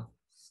I don't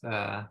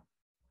know,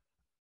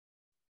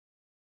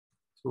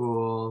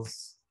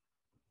 tools.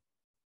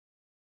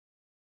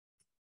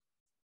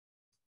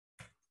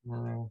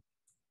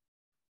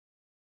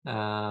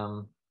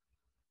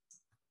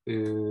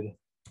 Food.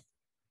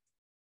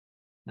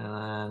 And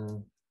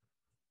then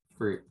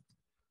fruit.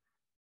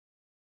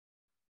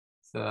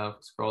 So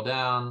scroll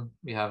down,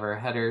 we have our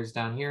headers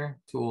down here,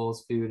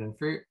 tools, food, and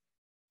fruit.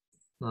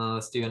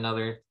 Let's do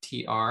another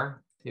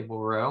TR, table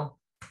row.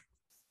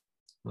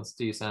 Let's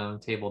do some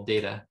table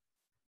data.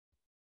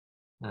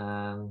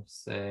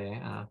 Say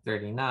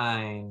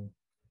 39,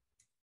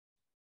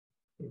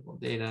 table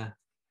data,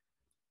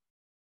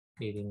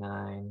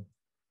 89,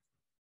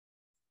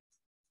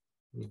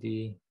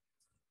 ED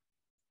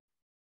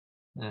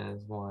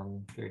is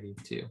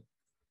 132.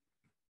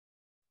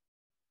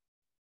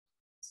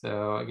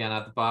 So again,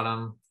 at the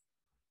bottom,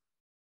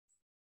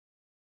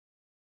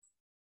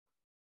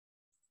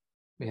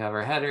 we have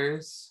our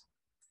headers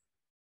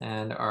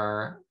and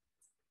our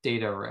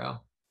data row.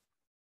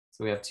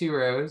 So we have 2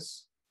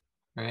 rows,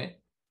 right?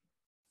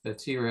 So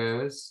 2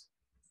 rows,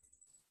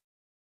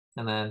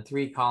 and then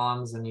 3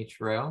 columns in each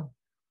row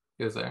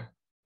goes there.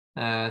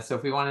 So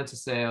if we wanted to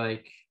say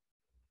like,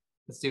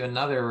 let's do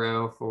another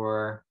row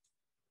for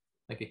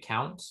like a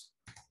count.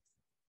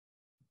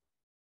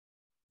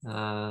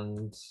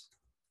 And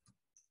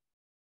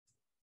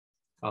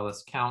call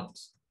this count.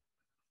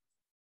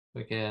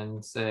 We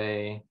can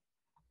say,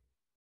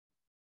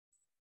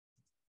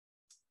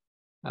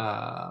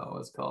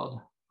 what's it called?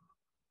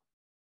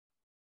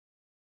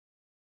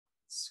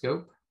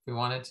 Scope, if we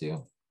wanted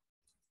to.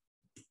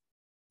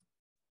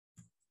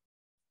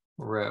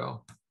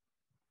 Row.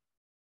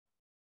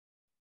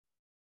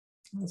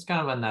 It's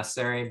kind of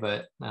unnecessary,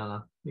 but I don't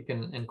know. You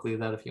can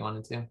include that if you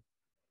wanted to.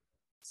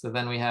 So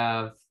then we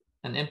have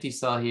an empty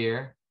cell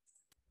here.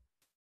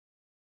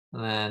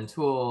 And then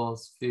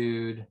tools,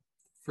 food,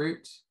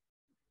 fruit.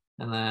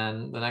 And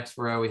then the next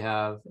row, we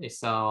have a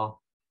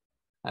cell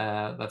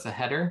that's a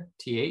header,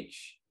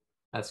 TH,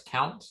 that's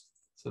count.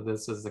 So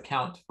this is the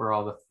count for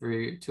all the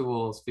fruit,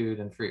 tools, food,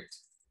 and fruit.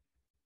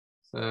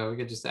 So we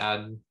could just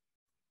add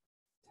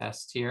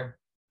test here.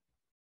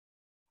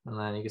 And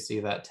then you can see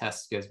that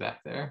test goes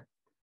back there.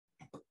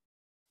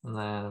 And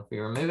then if we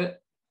remove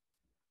it,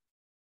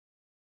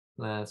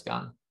 then it's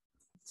gone.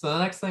 So the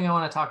next thing I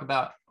want to talk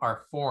about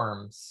are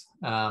forms.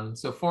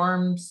 So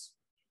forms,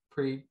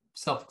 pretty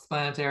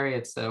self-explanatory.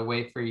 It's a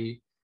way for the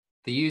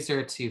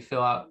user to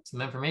fill out some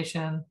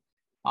information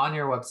on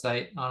your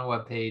website, on a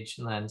web page,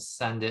 and then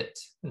send it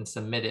and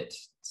submit it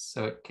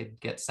so it could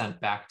get sent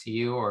back to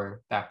you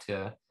or back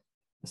to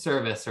a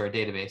service or a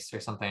database or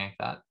something like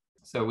that.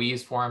 So we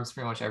use forms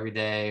pretty much every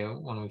day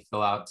when we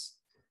fill out,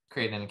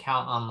 create an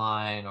account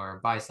online or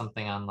buy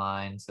something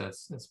online. So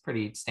it's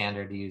pretty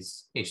standard to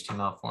use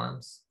HTML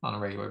forms on a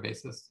regular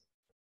basis.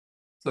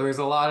 So there's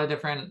a lot of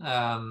different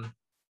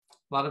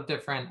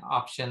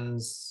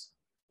options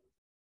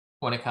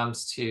when it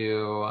comes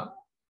to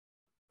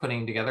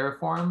putting together a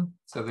form.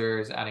 So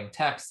there's adding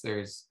text,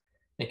 there's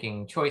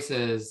making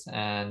choices,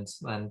 and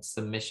then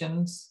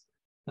submissions.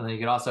 And then you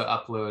could also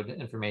upload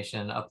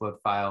information,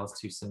 upload files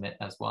to submit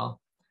as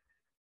well.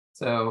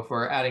 So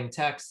for adding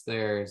text,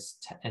 there's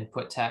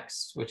input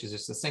text, which is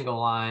just a single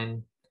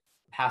line,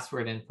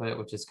 password input,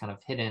 which is kind of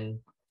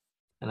hidden,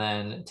 and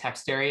then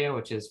text area,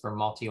 which is for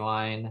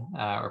multi-line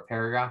or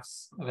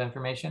paragraphs of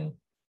information.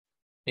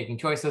 Making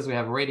choices, we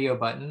have radio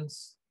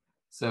buttons.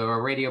 So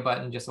a radio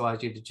button just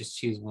allows you to just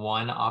choose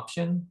one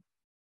option.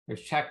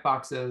 There's check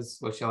boxes,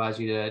 which allows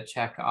you to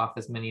check off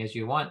as many as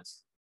you want.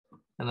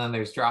 And then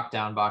there's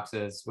drop-down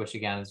boxes, which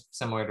again is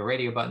similar to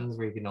radio buttons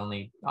where you can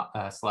only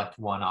select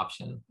one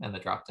option in the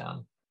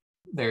drop-down.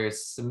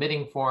 There's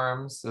submitting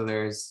forms. So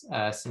there's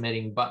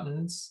submitting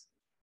buttons.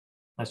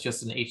 That's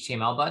just an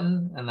HTML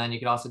button. And then you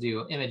could also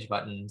do image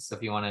buttons. So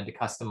if you wanted to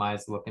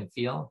customize the look and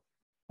feel,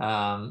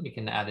 you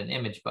can add an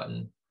image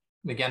button.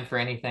 Again, for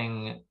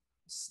anything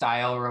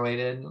style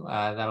related,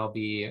 that'll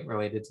be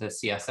related to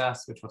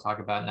CSS, which we'll talk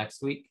about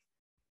next week.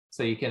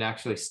 So you can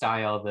actually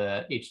style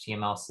the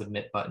HTML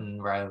submit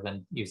button rather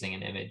than using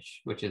an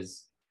image, which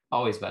is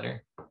always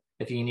better.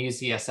 If you can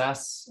use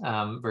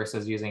CSS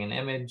versus using an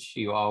image,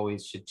 you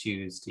always should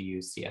choose to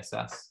use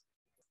CSS.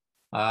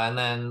 And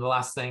then the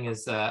last thing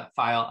is file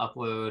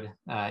upload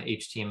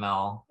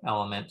HTML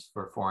element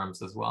for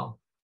forms as well.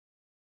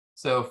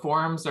 So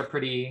forms are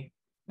pretty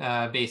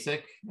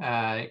basic,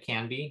 it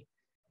can be.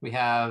 We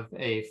have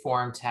a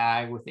form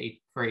tag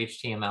for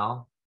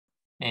HTML.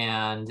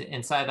 And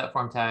inside that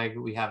form tag,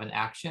 we have an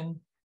action.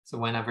 So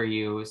whenever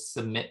you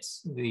submit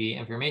the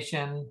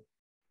information,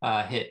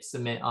 hit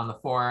submit on the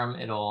form,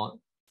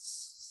 it'll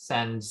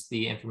send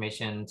the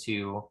information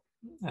to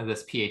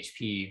this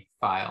PHP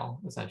file,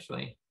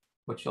 essentially,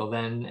 which will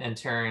then in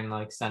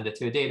turn send it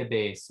to a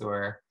database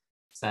or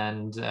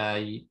send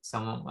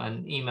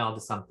an email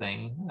to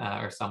something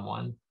or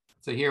someone.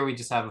 So here we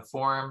just have a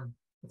form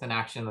with an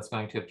action that's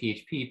going to a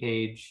PHP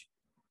page,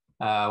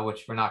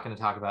 which we're not going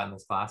to talk about in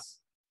this class.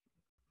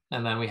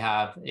 And then we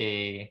have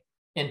a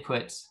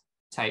input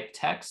type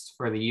text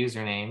for the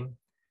username.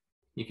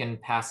 You can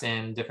pass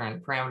in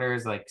different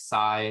parameters like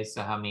size,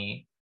 so how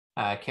many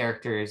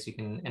characters you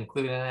can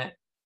include in it,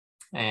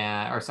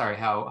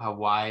 how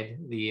wide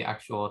the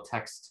actual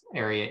text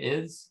area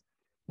is.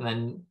 And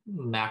then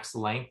max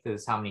length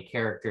is how many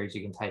characters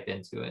you can type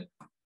into it.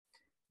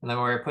 And then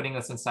we're putting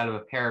this inside of a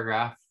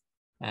paragraph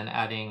and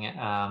adding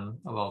a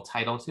little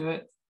title to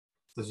it.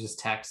 So it's just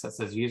text that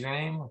says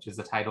username, which is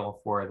the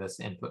title for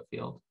this input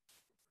field.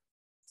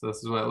 So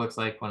this is what it looks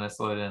like when it's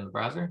loaded in the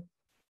browser.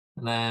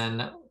 And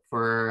then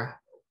for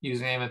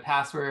username and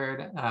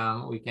password,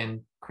 we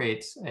can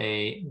create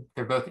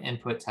they're both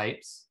input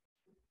types,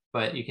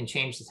 but you can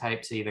change the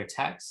type to either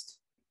text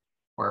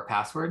or a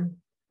password.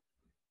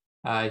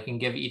 You can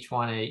give each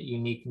one a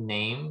unique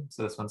name.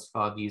 So this one's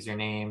called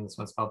username, this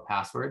one's called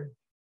password.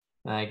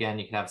 And again,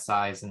 you can have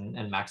size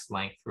and max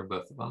length for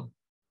both of them.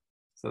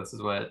 So this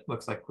is what it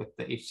looks like with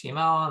the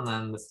HTML, and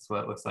then this is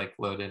what it looks like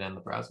loaded in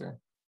the browser.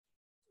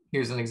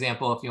 Here's an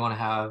example if you want to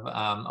have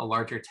a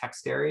larger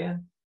text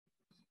area.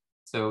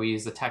 So we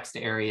use the text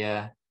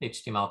area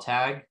HTML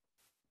tag.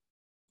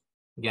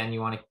 Again,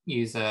 you want to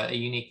use a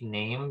unique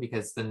name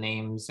because the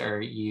names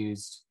are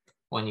used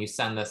when you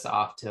send this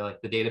off to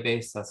the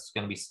database. That's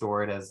going to be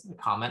stored as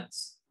a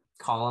comments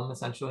column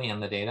essentially in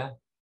the data.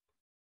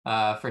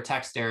 For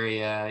text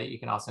area, you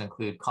can also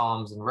include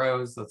columns and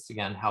rows. That's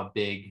again how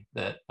big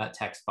that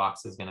text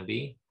box is going to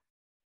be.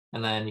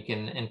 And then you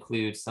can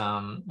include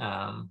some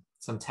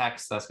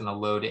text that's going to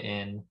load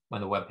in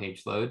when the web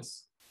page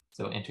loads.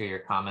 So enter your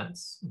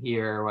comments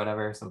here or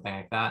whatever, something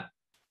like that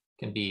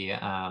can be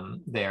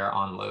there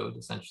on load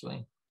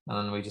essentially. And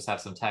then we just have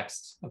some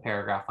text, a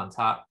paragraph on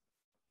top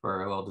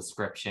for a little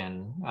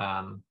description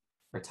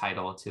or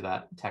title to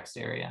that text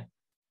area.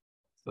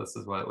 So this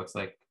is what it looks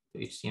like,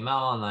 the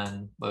HTML, and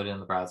then load it in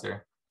the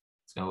browser.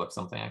 It's going to look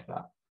something like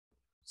that.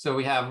 So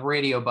we have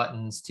radio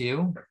buttons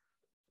too.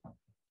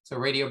 So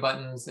radio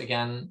buttons,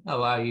 again,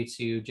 allow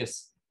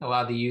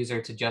the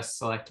user to just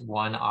select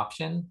one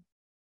option.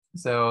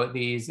 So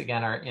these,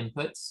 again, are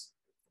inputs.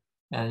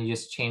 and you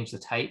just change the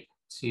type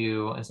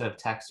to, instead of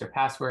text or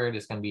password,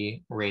 it's going to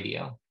be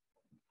radio.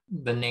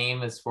 The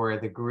name is for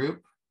the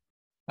group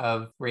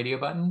of radio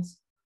buttons.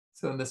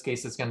 So in this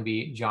case, it's going to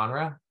be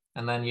genre.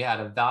 And then you add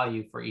a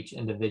value for each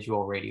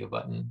individual radio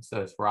button.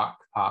 So it's rock,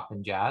 pop,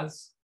 and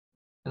jazz.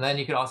 And then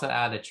you could also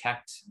add a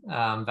checked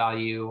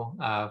value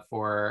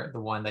for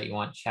the one that you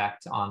want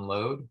checked on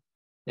load,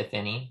 if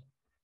any.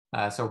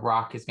 So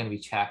rock is going to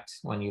be checked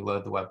when you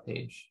load the web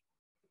page.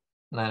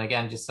 And then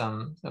again, just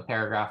a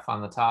paragraph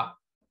on the top,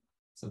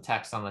 some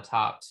text on the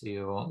top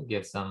to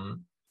give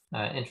some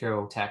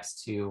intro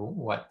text to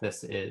what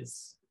this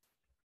is.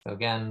 So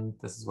again,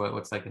 this is what it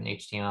looks like in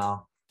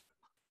HTML.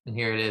 And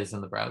here it is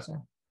in the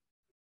browser.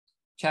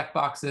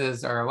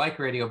 Checkboxes are like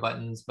radio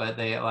buttons, but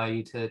they allow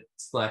you to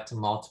select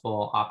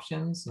multiple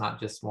options, not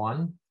just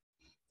one.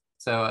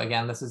 So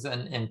again, this is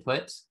an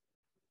input.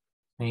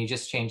 And you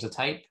just change the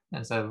type.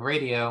 Instead of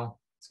radio,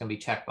 it's going to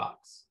be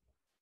checkbox.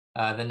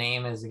 The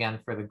name is, again,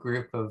 for the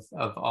group of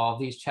all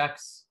these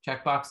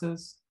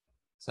checkboxes.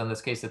 So in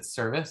this case, it's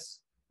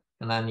service.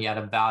 And then you add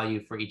a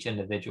value for each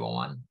individual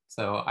one.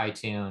 So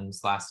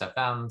iTunes,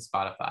 Last.fm,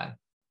 Spotify.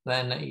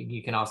 Then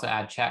you can also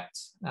add checked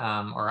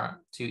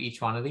or to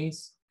each one of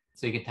these.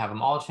 So you can have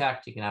them all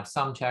checked. You can have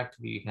some checked.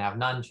 You can have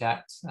none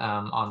checked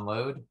on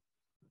load.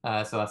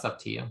 So that's up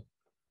to you.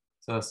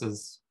 So this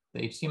is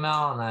the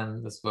HTML, and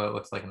then this is what it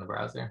looks like in the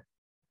browser.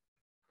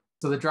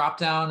 So the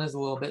dropdown is a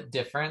little bit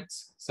different.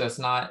 So it's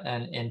not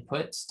an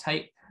input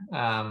type.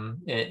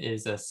 It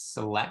is a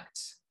select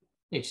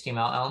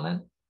HTML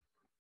element.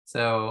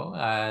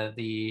 So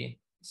the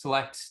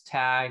select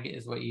tag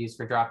is what you use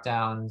for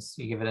dropdowns.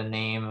 You give it a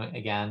name,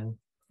 again,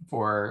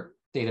 for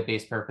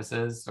database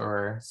purposes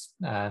or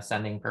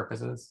sending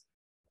purposes,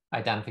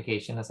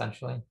 identification,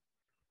 essentially.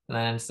 And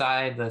then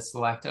inside the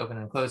select open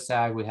and close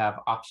tag, we have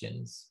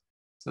options.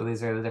 So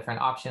these are the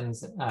different options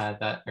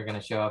that are going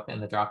to show up in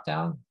the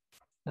dropdown.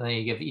 And then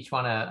you give each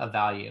one a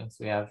value.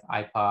 So we have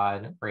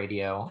iPod,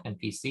 radio, and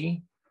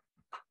PC.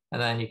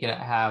 And then you can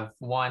have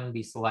one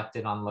be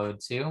selected on load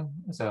too.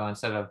 So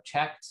instead of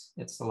checked,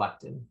 it's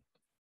selected.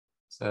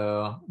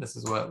 So this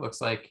is what it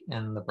looks like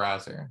in the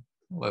browser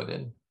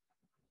loaded.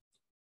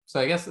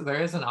 So I guess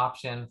there is an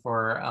option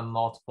for a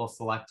multiple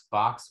select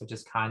box, which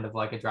is kind of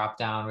like a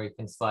dropdown where you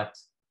can select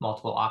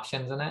multiple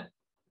options in it.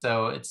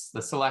 So it's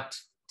the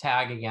select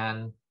tag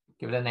again,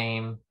 give it a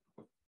name,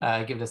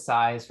 give it a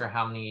size for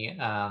how many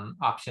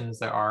options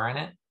there are in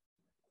it,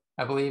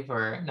 I believe,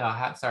 or no,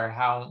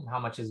 how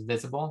much is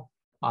visible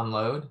on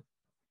load.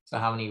 So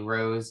how many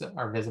rows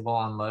are visible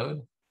on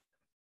load.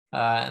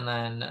 And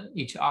then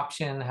each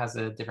option has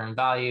a different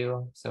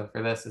value. So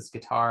for this, it's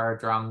guitar,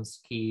 drums,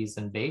 keys,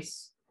 and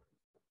bass.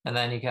 And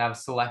then you can have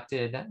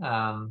selected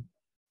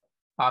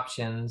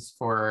options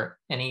for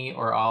any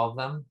or all of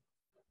them.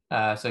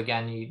 So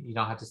again, you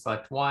don't have to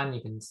select one, you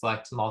can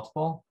select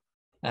multiple.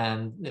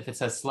 And if it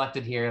says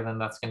selected here, then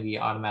that's going to be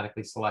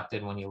automatically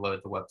selected when you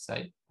load the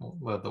website,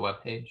 load the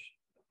web page.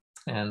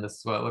 And this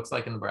is what it looks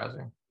like in the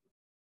browser.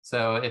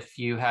 So if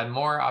you had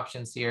more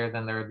options here,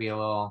 then there would be a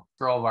little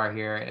scroll bar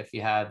here. If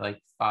you had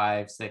like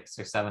 5, 6,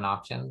 or 7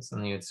 options,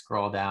 then you would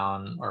scroll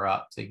down or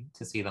up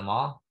to see them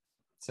all.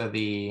 So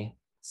the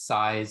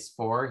size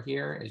 4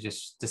 here is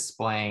just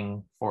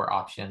displaying 4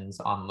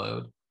 options on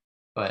load.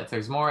 But if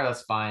there's more,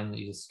 that's fine.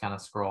 You just kind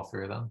of scroll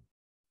through them.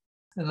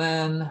 And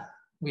then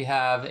we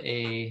have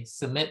a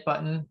submit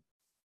button.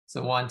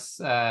 So once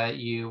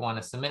you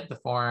want to submit the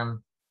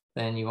form,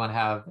 then you want to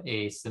have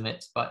a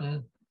submit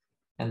button.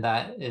 And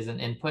that is an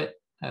input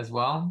as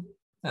well.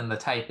 And the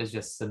type is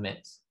just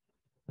submit.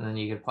 And then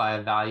you can apply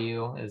a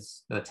value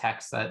is the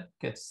text that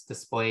gets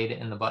displayed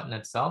in the button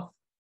itself.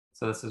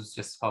 So this is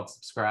just called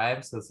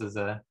subscribe. So this is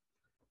a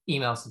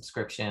email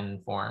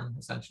subscription form,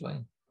 essentially.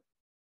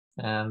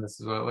 And this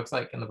is what it looks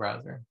like in the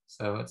browser.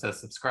 So it says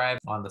subscribe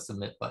on the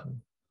submit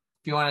button.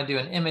 If you want to do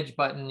an image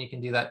button, you can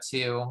do that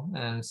too.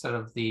 And sort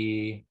of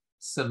the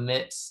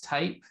submit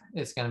type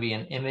is going to be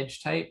an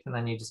image type. And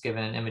then you just give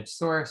it an image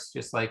source,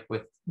 just like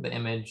with the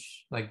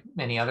image, like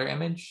any other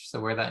image. So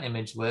where that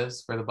image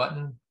lives for the button.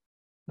 And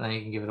then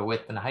you can give it a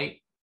width and a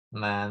height.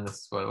 And then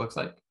this is what it looks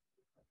like.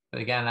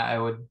 But again, I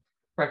would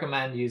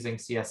recommend using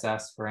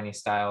CSS for any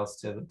styles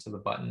to the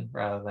button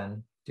rather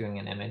than doing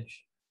an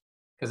image.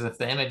 Because if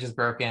the image is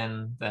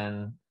broken,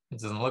 then it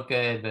doesn't look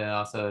good, but it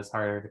also is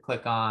harder to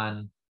click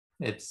on.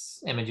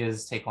 Its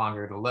images take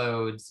longer to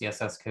load.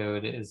 CSS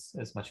code is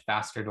much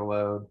faster to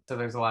load. So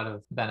there's a lot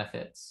of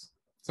benefits.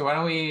 So why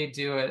don't we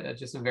do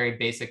just a very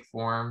basic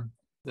form.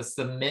 The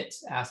submit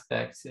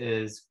aspect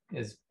is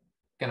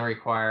going to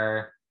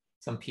require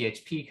some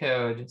PHP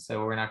code.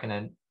 So we're not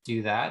going to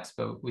do that,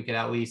 but we could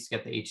at least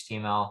get the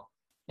HTML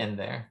in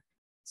there.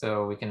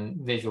 So we can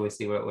visually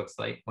see what it looks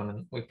like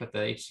when we put the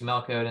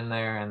HTML code in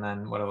there and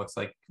then what it looks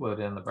like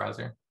loaded in the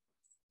browser.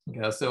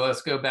 Okay, so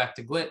let's go back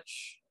to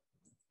Glitch.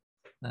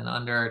 Then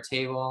under our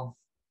table,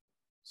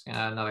 just gonna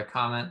add another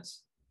comment,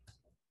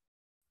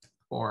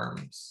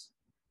 forms.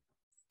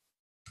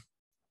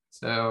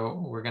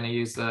 So we're gonna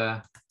use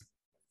the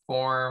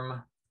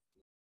form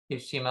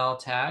HTML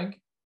tag.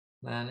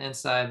 Then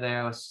inside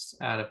there, let's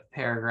just add a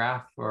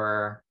paragraph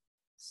for,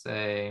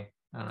 say,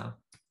 I don't know,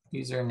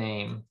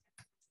 username.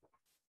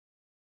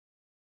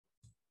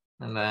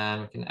 And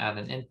then we can add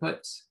an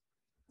input.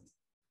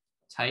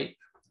 Type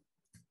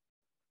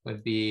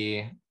would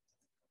be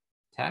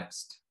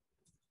text.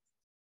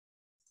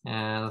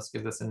 And let's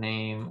give this a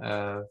name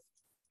of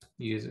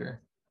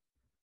user.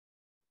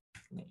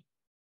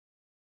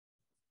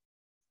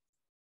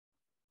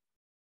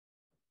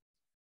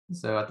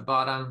 So at the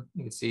bottom,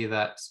 you can see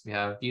that we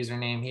have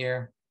username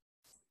here.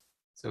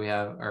 So we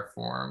have our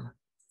form.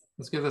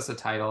 Let's give this a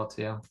title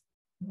too.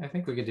 I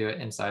think we could do it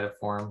inside of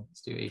form.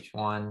 Let's do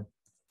h1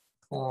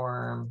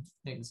 form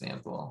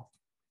example.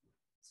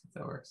 See if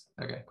that works.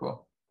 Okay,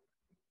 cool.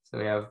 So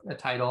we have a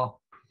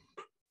title.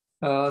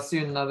 Let's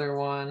do another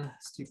one.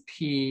 Let's do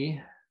P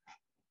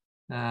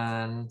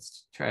and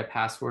let's try a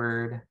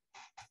password.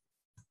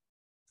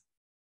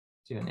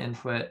 Do an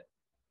input.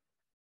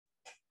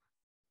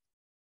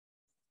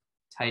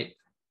 Type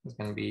is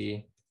going to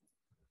be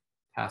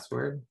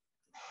password,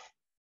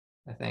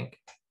 I think.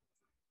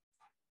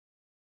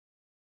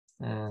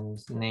 And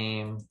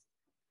name,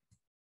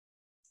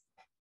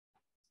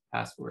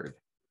 password.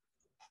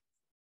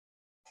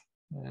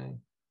 Okay.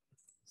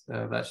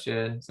 So that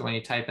should, so when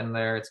you type in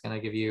there, it's going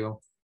to give you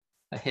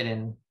a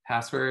hidden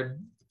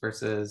password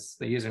versus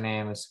the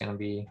username is going to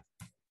be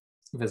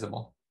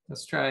visible.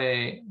 Let's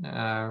try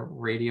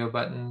radio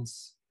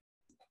buttons.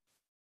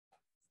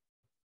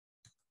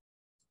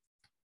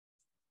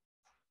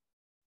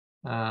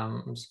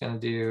 I'm just going to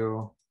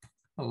do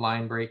a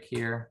line break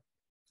here.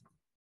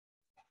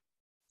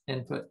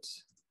 Input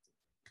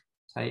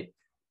type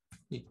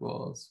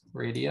equals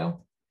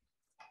radio.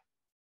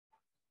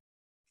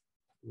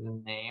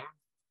 The name.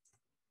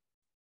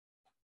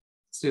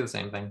 Let's do the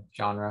same thing,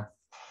 genre.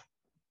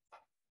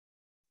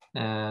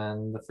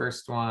 And the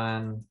first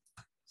one,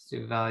 let's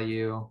do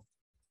value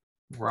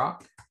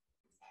rock.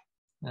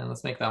 And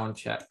let's make that one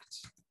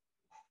checked.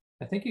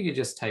 I think you could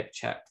just type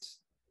checked.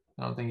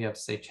 I don't think you have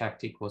to say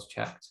checked equals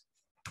checked.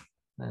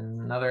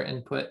 And another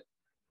input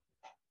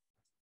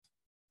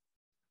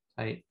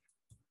type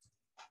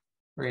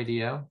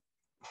radio.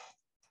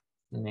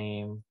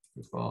 Name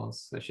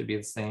equals, so it should be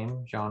the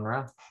same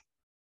genre.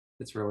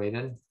 It's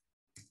related.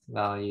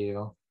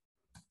 Value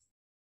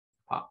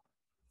pop.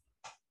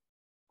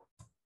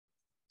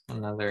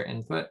 Another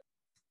input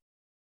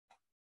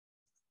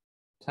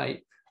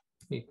type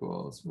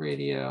equals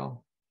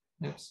radio.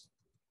 Oops.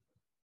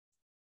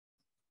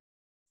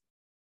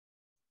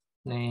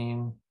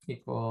 Name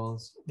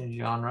equals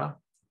genre.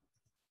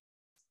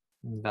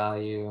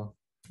 Value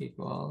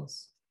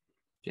equals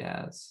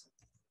jazz.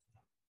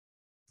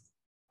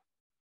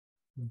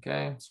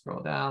 Okay,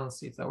 scroll down, let's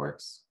see if that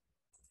works.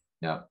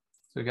 Yep,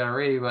 so we got our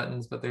radio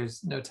buttons, but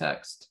there's no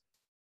text.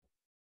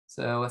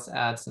 So let's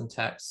add some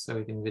text so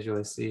we can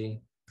visually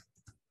see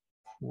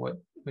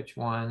which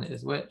one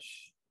is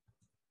which.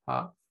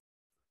 Pop,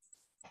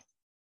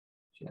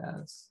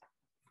 jazz.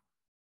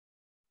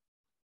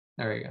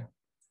 There we go.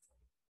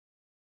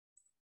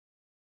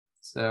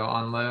 So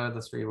on load,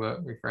 let's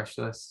refresh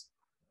this.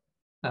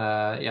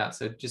 Yeah,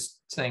 so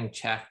just saying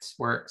checked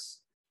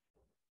works.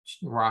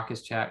 Rock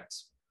is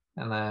checked.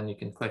 And then you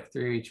can click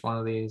through each one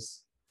of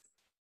these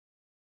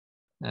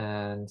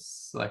and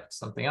select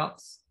something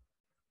else.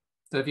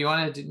 So if you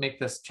wanted to make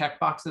this check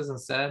boxes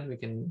instead, we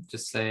can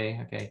just say,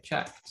 okay,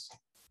 checked.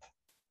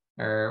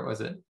 Or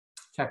was it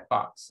check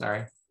box?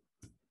 Sorry.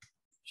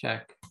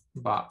 Check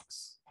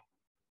box.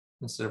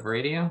 Instead of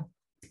radio,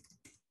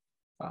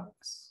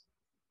 box.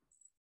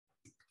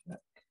 Check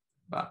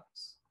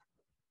box.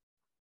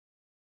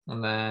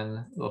 And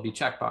then there'll be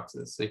check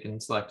boxes, so you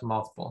can select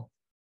multiple.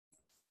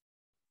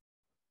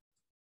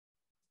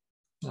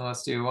 Now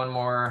let's do one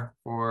more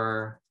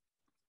for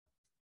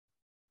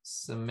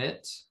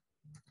submit.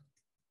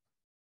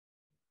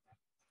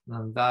 And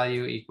then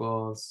value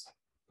equals,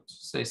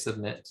 say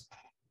submit.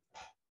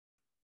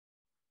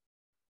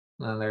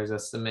 And then there's a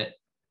submit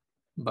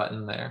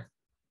button there.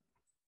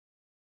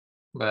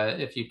 But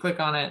if you click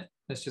on it,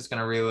 it's just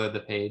going to reload the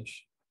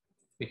page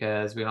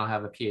because we don't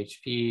have a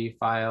PHP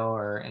file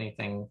or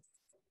anything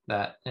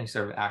that any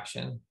sort of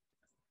action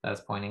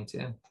that's pointing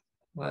to.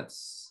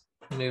 Let's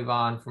move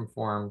on from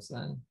forms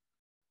then.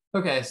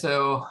 Okay,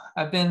 so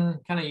I've been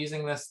kind of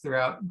using this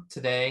throughout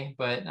today,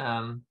 but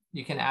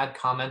you can add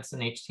comments in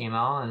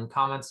HTML, and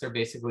comments are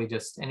basically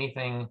just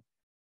anything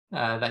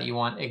that you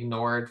want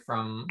ignored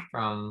from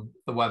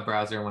the web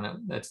browser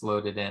when it's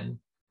loaded in.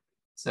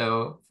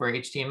 So for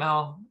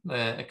HTML,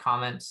 a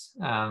comment,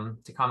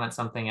 to comment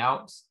something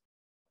out,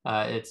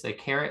 it's a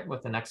caret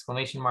with an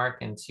exclamation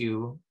mark and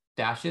 2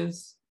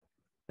 dashes,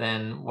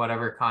 then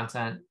whatever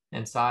content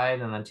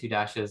inside, and then 2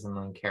 dashes, and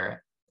then caret.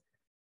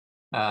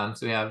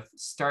 So we have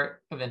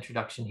start of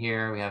introduction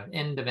here, we have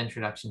end of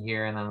introduction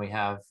here, and then we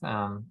have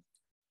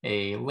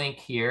a link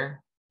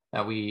here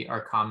that we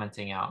are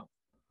commenting out.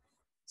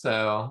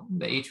 So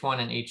the H1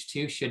 and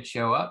H2 should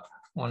show up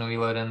when we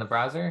load in the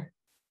browser.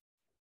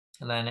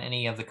 And then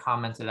any of the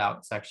commented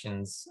out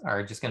sections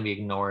are just going to be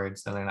ignored,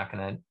 so they're not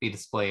going to be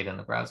displayed in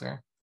the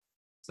browser.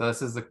 So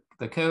this is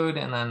the code,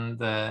 and then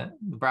the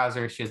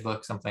browser should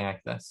look something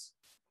like this.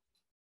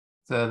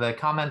 So the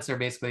comments are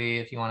basically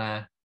if you want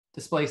to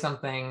display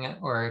something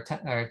or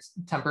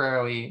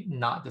temporarily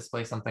not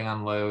display something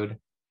on load,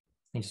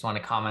 you just want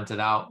to comment it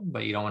out,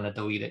 but you don't want to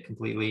delete it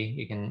completely.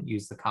 You can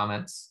use the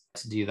comments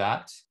to do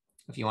that.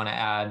 If you want to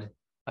add,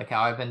 like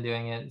how I've been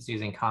doing it, is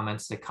using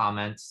comments to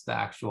comment the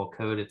actual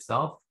code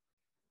itself.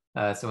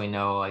 So we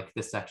know like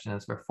this section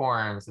is for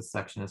forms, this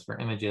section is for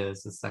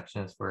images, this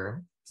section is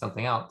for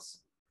something else.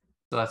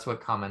 So that's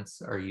what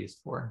comments are used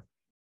for.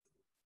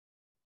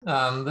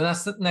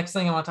 The next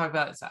thing I want to talk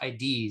about is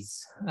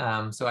IDs.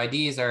 So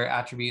IDs are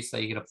attributes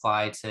that you could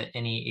apply to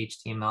any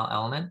HTML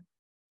element.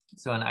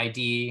 So an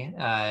ID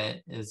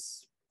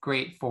is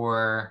great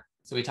for,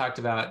 so we talked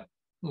about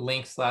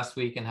links last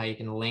week and how you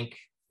can link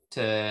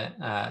to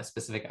a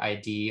specific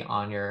ID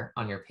on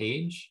your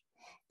page.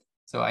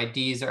 So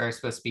IDs are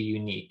supposed to be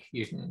unique.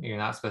 You're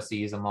not supposed to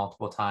use them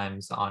multiple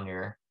times on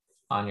your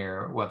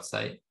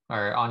website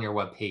or on your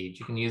web page.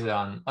 You can use it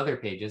on other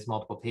pages,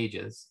 multiple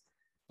pages,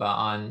 but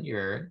on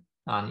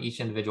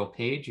each individual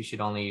page, you should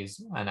only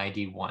use an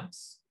ID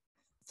once.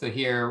 So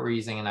here we're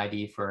using an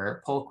ID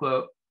for pull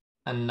quote.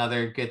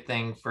 Another good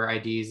thing for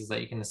IDs is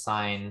that you can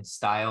assign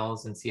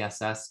styles and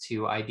CSS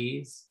to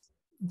IDs.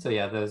 So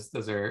yeah,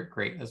 those are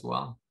great as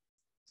well.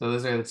 So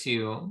those are the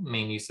two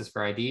main uses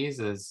for IDs,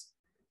 is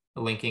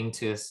linking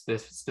to a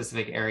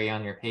specific area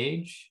on your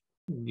page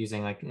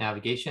using like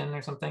navigation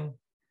or something,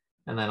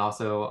 and then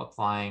also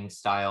applying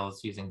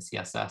styles using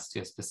CSS to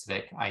a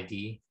specific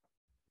ID.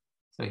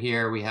 So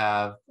here we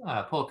have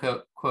a pull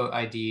quote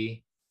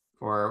ID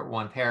for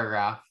one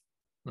paragraph,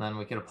 and then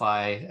we could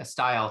apply a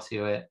style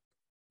to it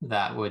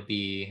that would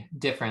be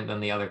different than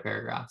the other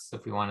paragraphs. So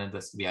if we wanted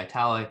this to be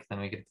italic, then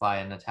we could apply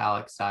an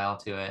italic style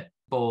to it,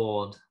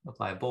 bold,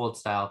 apply a bold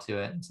style to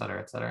it, et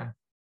cetera, et cetera.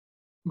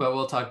 But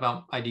we'll talk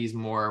about IDs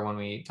more when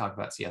we talk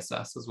about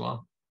CSS as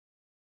well.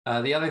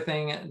 The other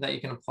thing that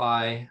you can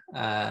apply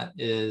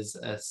is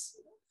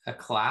a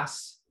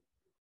class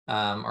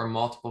or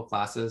multiple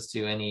classes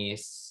to any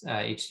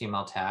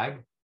HTML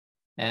tag.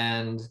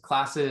 And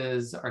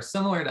classes are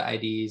similar to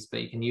IDs,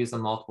 but you can use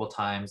them multiple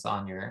times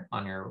on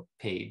your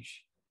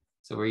page.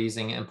 So we're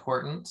using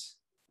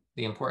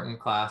the important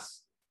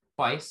class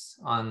twice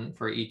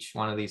for each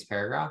one of these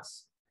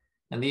paragraphs.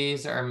 And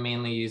these are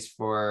mainly used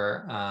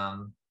for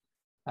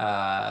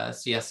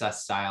CSS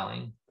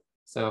styling.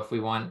 So if we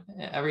want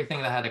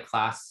everything that had a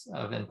class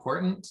of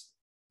important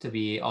to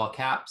be all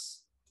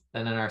caps,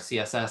 then in our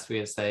CSS, we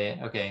would say,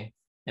 okay,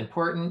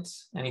 important,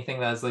 anything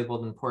that is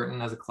labeled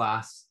important as a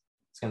class,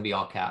 it's going to be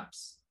all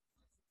caps.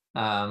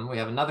 We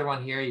have another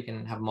one here. You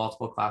can have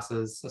multiple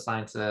classes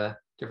assigned to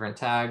different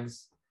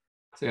tags.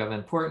 So we have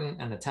important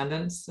and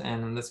attendance.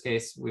 And in this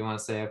case, we want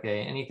to say,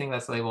 okay, anything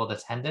that's labeled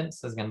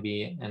attendance is going to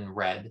be in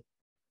red.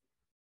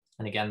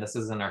 And again, this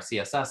is in our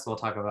CSS. We'll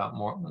talk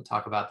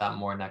about that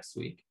more next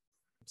week.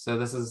 So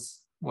this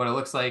is what it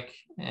looks like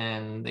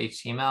in the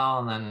HTML.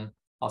 And then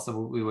also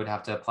we would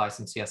have to apply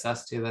some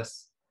CSS to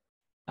this.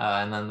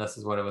 And then this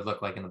is what it would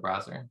look like in the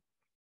browser.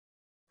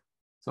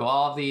 So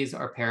all of these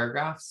are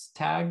paragraphs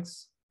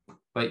tags,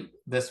 but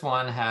this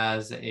one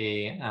has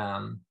a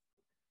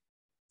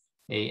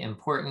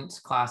important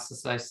class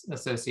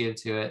associated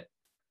to it.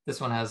 This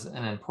one has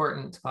an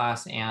important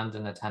class and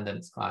an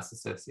attendance class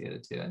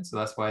associated to it. So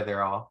that's why they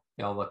all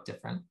look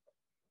different.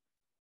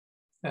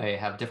 They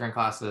have different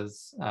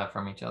classes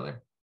from each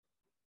other.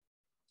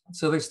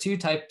 So there's two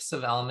types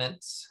of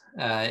elements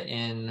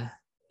in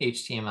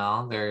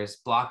HTML. There's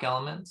block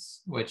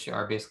elements, which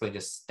are basically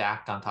just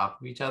stacked on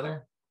top of each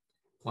other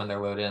when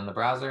they're loaded in the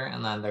browser.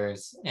 And then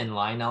there's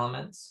inline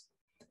elements,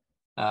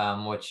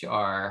 which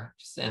are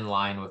just in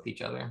line with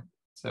each other.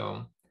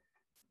 So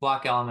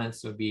block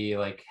elements would be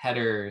like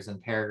headers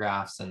and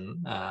paragraphs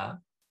and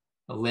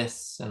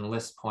lists and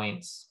list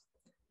points.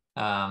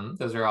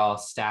 Those are all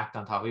stacked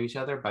on top of each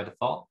other by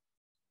default.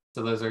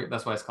 So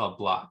that's why it's called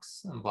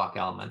blocks and block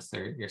elements.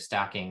 You're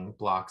stacking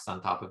blocks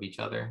on top of each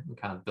other and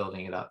kind of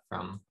building it up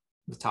from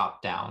the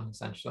top down,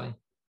 essentially.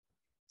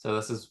 So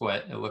this is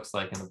what it looks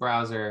like in the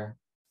browser.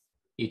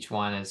 Each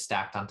one is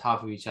stacked on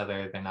top of each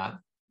other. They're not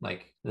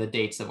like the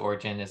dates of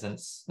origin isn't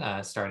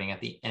starting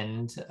at the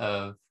end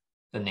of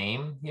the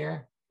name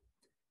here.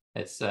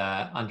 It's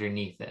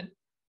underneath it.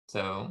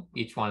 So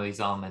each one of these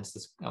elements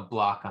is a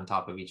block on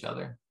top of each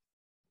other.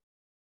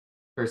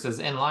 Versus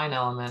inline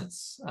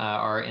elements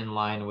are in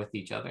line with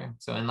each other.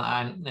 So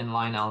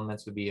inline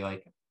elements would be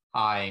like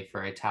I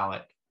for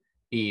italic,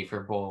 B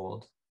for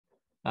bold.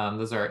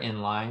 Those are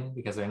in line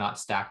because they're not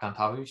stacked on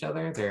top of each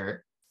other.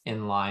 They're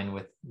in line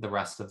with the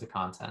rest of the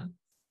content.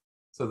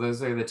 So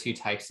those are the two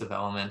types of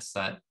elements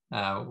that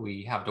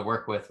we have to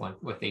work with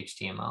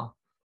HTML.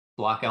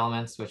 Block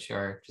elements, which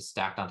are just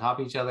stacked on top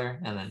of each other,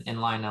 and then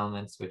inline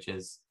elements, which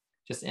is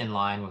just in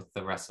line with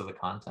the rest of the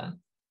content.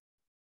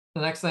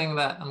 The next thing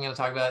that I'm going to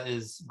talk about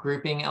is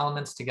grouping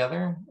elements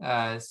together.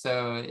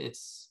 So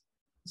it's,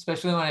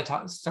 especially when I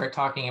start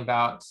talking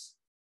about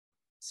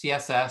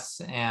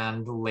CSS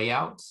and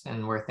layout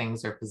and where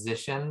things are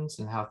positioned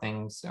and how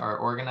things are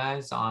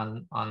organized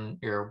on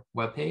your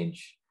web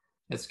page.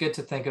 It's good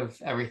to think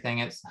of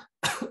everything as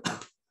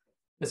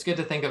it's good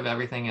to think of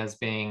everything as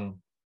being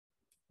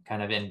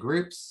kind of in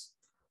groups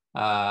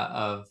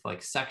of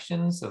like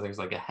sections. So there's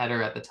like a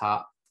header at the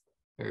top.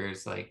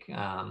 There's like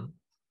a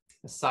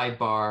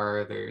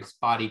sidebar. There's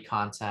body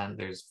content.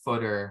 There's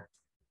footer.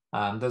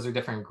 Those are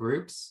different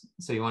groups.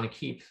 So you want to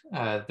keep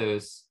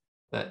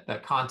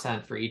that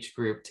content for each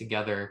group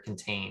together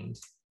contained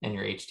in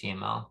your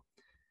HTML.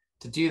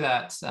 To do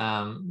that,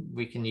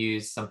 we can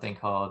use something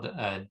called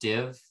a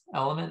div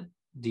element,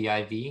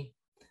 div,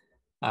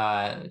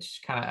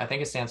 which kind of, I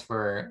think it stands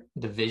for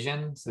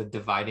division, so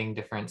dividing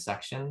different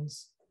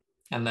sections,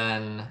 and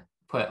then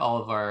put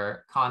all of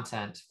our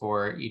content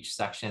for each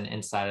section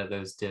inside of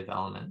those div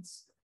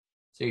elements.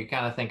 So you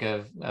kind of think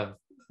of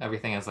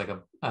everything as like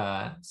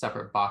a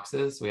separate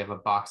boxes. We have a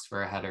box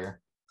for a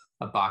header,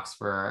 a box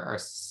for our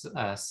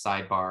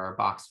sidebar, a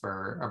box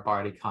for our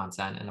body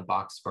content, and a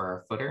box for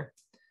our footer.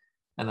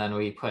 And then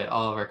we put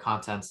all of our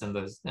contents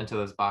into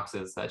those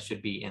boxes that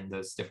should be in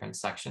those different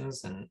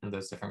sections and in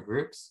those different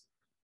groups.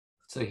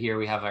 So here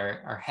we have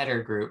our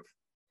header group.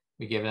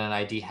 We give it an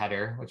ID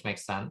header, which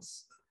makes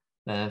sense.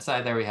 Then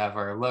inside there we have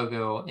our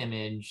logo,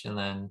 image, and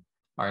then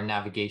our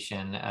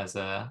navigation as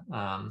an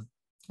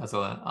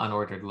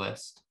unordered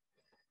list.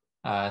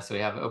 So we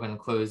have open and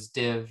close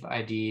div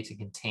ID to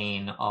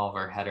contain all of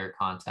our header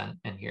content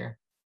in here.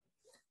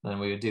 And then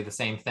we would do the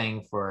same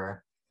thing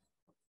for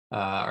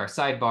our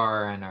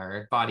sidebar and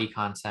our body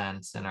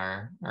content and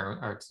our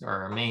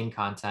main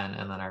content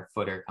and then our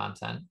footer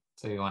content.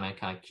 So we want to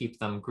kind of keep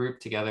them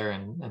grouped together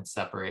and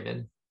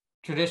separated.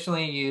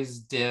 Traditionally use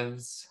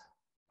divs,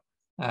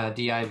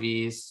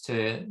 divs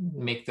to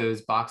make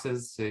those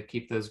boxes to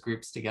keep those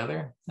groups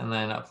together, and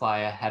then apply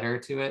a header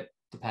to it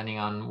depending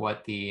on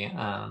what the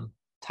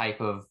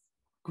type of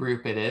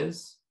group it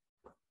is,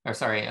 or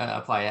sorry,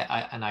 apply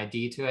an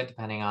ID to it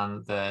depending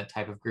on the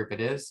type of group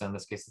it is. So in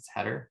this case, it's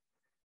header.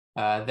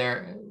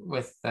 There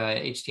with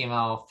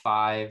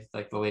HTML5,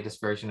 like the latest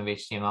version of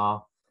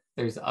HTML,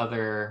 there's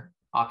other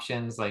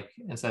options, like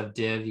instead of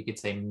div, you could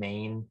say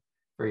main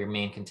for your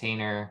main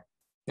container.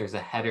 There's a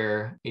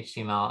header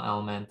HTML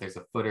element, there's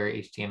a footer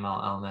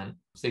HTML element.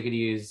 So you could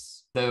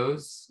use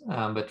those,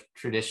 but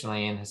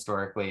traditionally and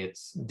historically,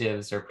 it's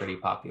divs are pretty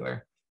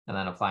popular, and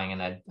then applying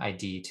an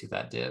ID to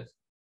that div.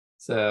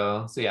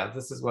 So yeah,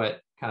 this is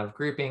what kind of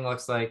grouping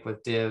looks like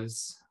with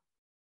divs.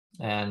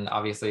 And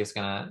obviously it's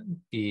gonna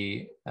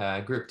be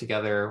grouped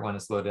together when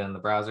it's loaded in the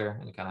browser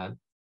and kind of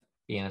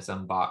be in its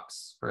own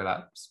box for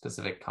that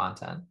specific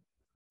content.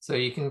 So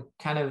you can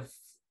kind of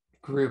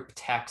group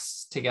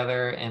text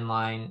together,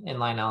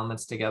 inline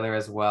elements together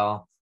as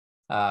well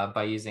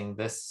by using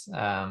this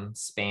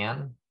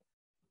span.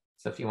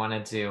 So if you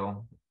wanted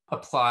to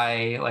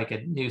apply like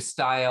a new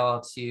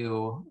style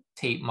to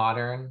Tate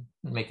Modern,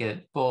 make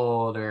it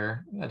bold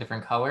or a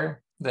different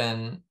color,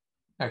 then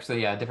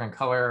actually, yeah, a different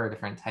color or a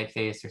different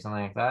typeface or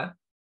something like that,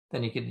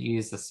 then you could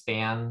use the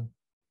span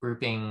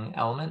grouping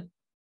element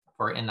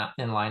for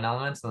inline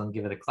elements and then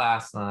give it a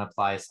class and then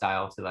apply a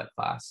style to that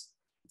class.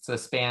 So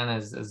span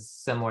is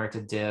similar to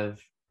div.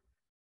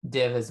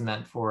 Div is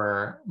meant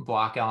for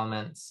block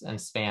elements and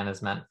span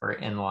is meant for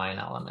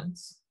inline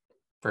elements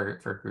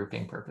for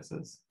grouping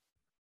purposes.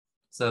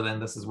 So then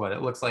this is what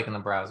it looks like in the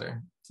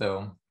browser.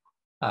 So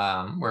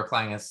we're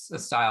applying a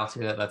style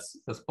to it that's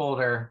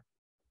bolder,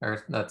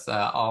 or that's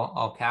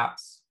all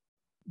caps,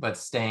 but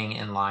staying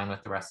in line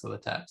with the rest of the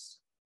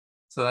text.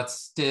 So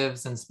that's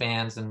divs and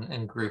spans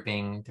and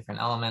grouping different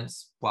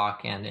elements,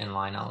 block and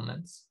inline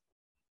elements.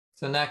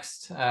 So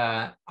next,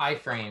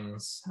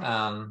 iframes.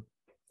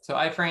 So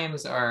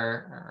iframes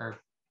are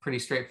pretty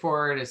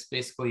straightforward. It's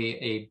basically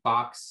a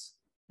box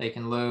they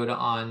can load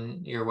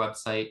on your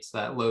website so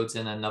that loads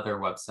in another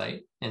website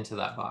into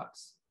that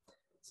box.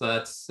 So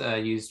that's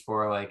used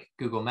for like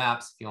Google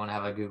Maps, if you want to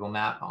have a Google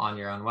map on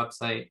your own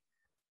website,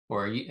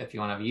 or if you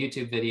want to have a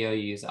YouTube video,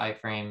 you use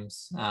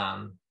iframes.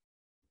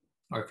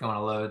 Or if you want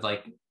to load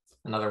like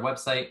another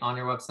website on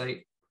your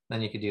website,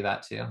 then you could do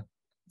that too.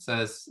 So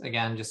it's,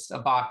 again, just a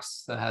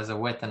box that has a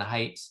width and a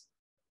height.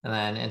 And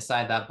then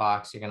inside that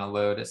box, you're going to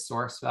load a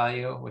source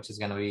value, which is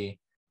going to be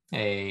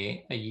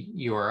a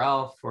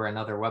URL for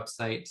another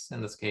website.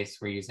 In this case,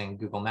 we're using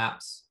Google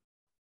Maps.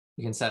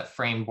 You can set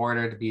frame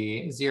border to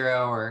be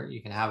 0, or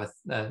you can have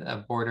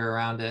a border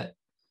around it.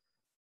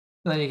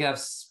 And then you can have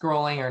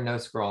scrolling or no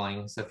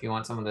scrolling. So if you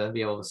want someone to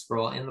be able to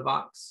scroll in the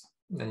box,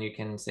 then you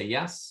can say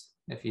yes.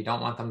 If you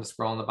don't want them to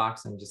scroll in the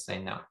box, then just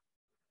say no.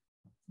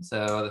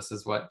 So this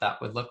is what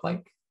that would look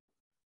like.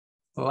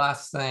 The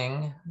last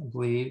thing, I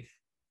believe,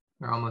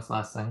 or almost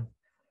last thing,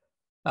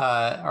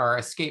 are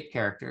escape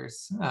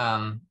characters.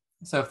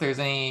 So if there's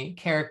any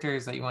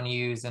characters that you want to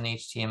use in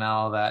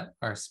HTML that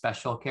are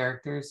special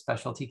characters,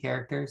 specialty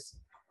characters,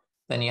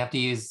 then you have to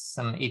use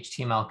some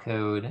HTML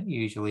code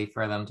usually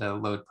for them to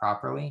load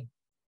properly,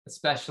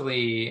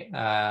 especially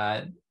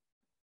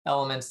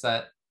elements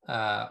that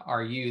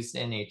are used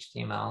in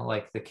HTML,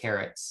 like the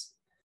carets.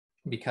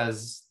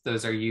 because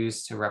those are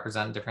used to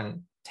represent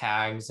different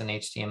tags in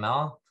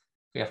HTML,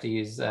 we have to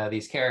use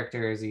these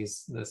characters,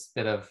 this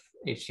bit of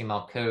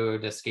HTML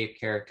code, escape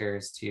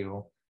characters,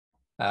 to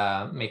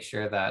make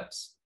sure that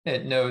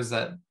it knows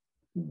that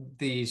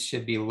these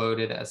should be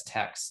loaded as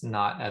text,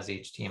 not as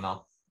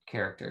HTML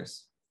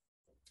characters.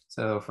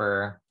 So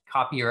for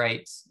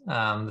copyright,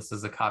 this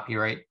is the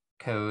copyright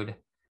code.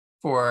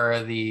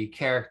 For the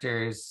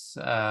characters,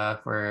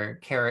 for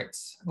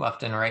carrots,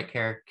 left and right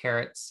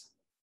carrots,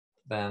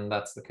 then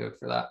that's the code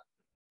for that.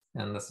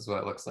 And this is what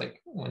it looks like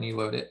when you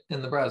load it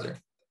in the browser.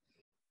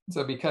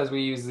 So because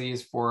we use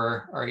these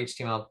for our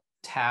HTML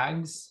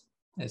tags,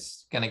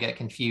 it's going to get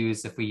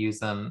confused if we use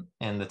them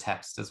in the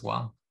text as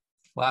well.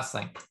 Last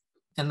thing,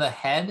 in the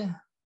head,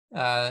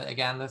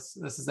 again, this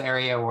is the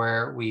area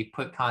where we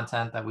put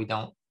content that we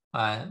don't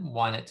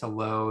want it to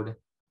load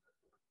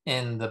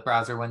in the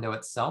browser window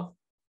itself.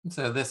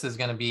 So this is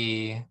going to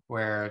be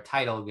where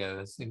title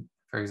goes,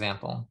 for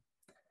example.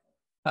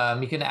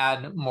 You can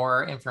add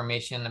more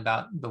information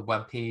about the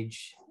web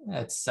page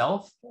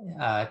itself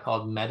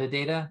called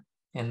metadata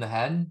in the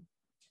head.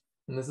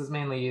 And this is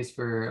mainly used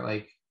for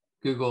like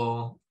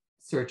Google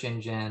search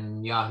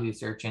engine, Yahoo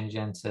search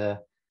engine, to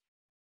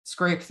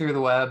scrape through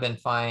the web and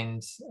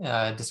find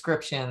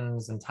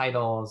descriptions and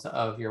titles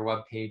of your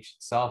web page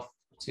itself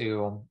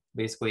to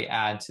basically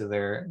add to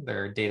their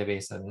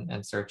database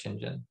and search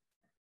engine.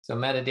 So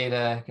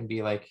metadata can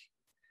be like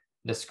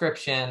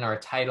description or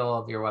title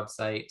of your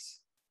website.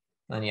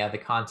 And then you add the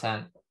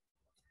content.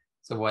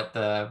 So what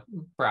the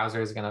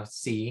browser is going to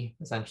see,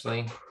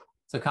 essentially.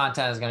 So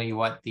content is going to be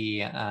what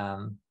the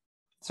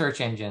search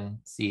engine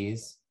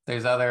sees.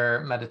 There's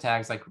other meta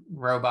tags like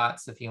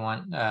robots, if you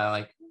want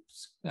like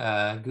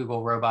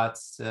Google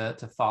robots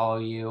to follow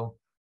you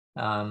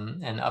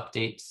and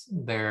update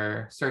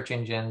their search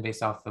engine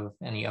based off of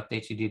any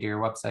updates you do to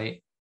your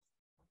website.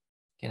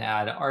 You can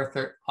add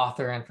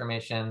author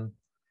information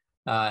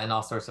and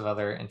all sorts of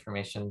other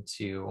information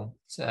for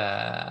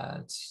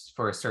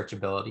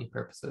searchability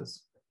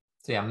purposes.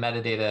 So yeah,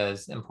 metadata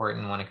is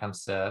important when it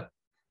comes to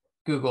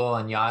Google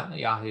and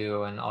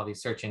Yahoo and all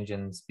these search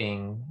engines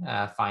being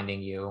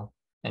finding you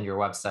and your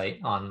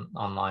website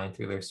online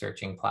through their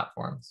searching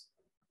platforms.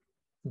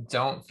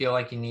 Don't feel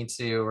like you need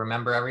to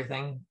remember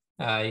everything.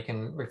 You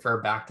can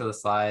refer back to the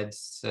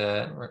slides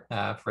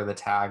for the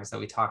tags that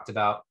we talked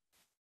about.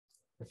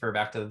 Refer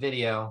back to the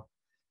video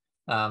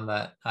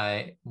that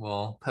I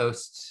will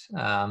post.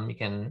 You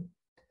can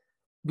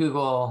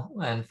Google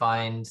and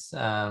find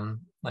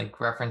like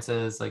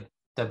references, like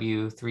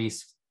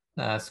W3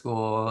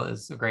 School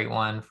is a great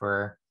one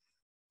for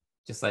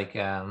just like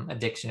a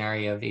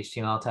dictionary of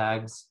HTML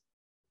tags.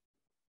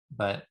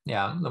 But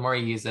yeah, the more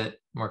you use it,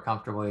 the more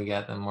comfortable you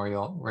get, the more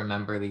you'll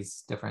remember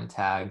these different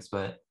tags.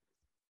 But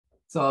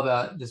it's all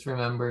about just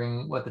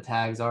remembering what the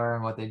tags are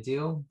and what they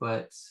do.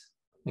 But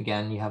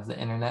again, you have the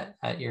internet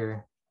at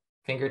your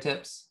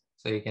fingertips,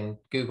 so you can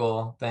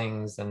Google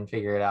things and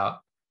figure it out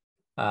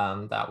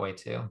that way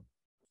too.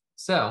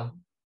 So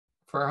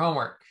for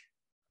homework,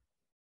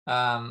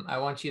 I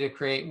want you to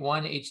create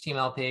one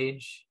HTML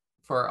page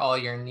for all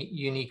your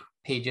unique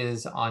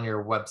pages on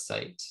your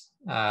website.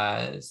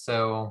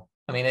 So,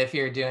 I mean, if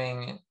you're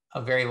doing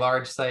a very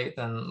large site,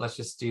 then let's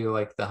just do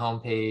like the home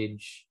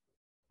page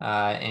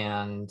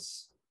and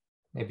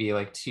maybe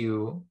like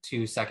two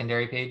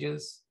secondary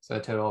pages. So a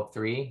total of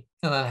 3.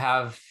 And then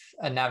have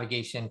a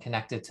navigation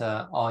connected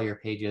to all your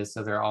pages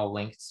so they're all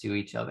linked to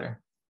each other.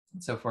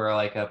 So for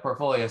like a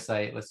portfolio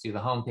site, let's do the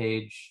home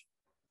page.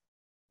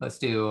 Let's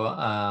do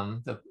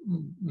the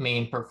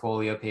main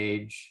portfolio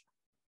page.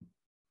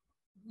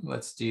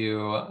 Let's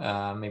do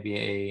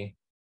maybe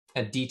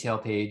a detail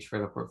page for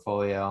the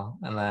portfolio,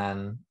 and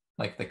then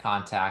like the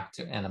contact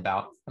and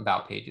about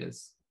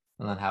pages,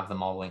 and then have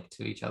them all linked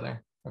to each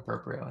other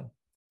appropriately.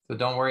 So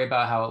don't worry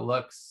about how it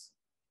looks.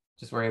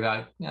 Just worry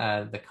about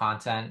the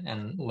content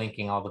and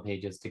linking all the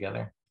pages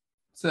together.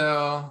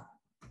 So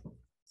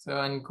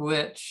in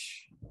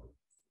Glitch,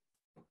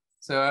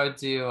 so I would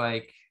do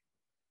like,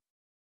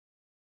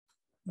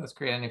 let's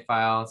create a new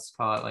file. Let's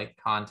call it like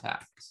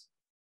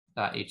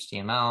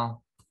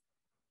contact.html.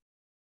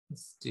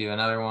 Let's do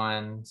another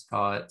one. Let's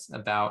call it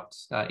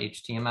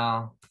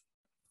about.html.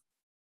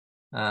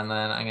 And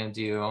then I'm going to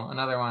do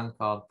another one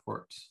called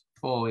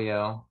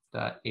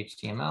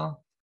portfolio.html.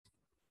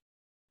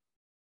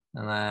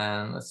 And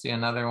then let's do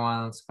another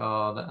one. It's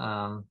called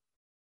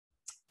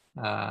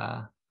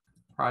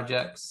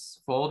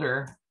projects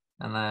folder,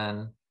 and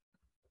then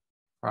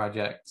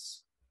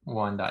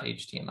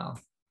projects1.html.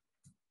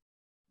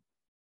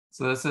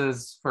 So this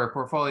is for a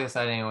portfolio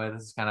site anyway.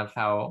 This is kind of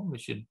how we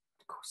should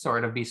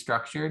sort of be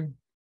structured,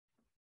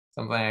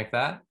 something like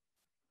that.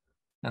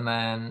 And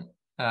then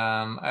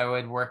I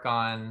would work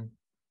on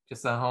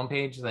just the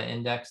homepage, the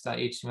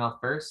index.html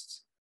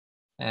first,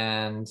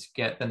 and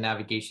get the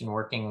navigation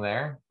working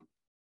there.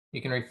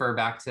 You can refer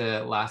back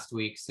to last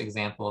week's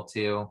example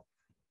too.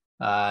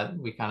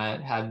 We kind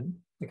of had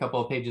a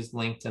couple of pages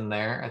linked in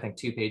there. I think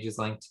 2 pages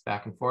linked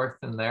back and forth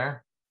in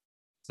there.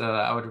 So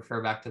I would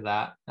refer back to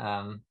that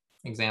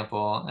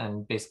example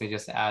and basically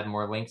just add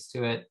more links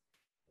to it,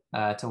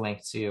 to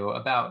link to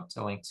about,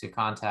 to link to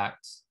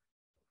contact,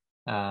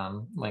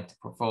 link to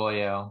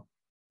portfolio.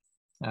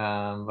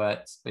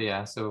 But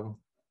yeah, so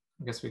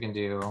I guess we can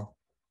do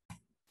at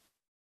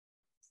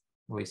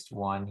least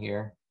one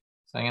here.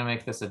 So I'm gonna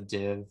make this a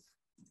div.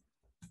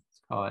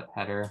 Let's call it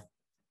header.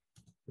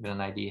 Give it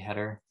an ID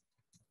header.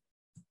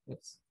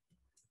 Oops.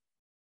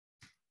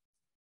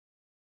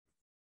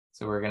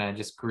 So we're gonna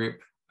just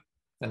group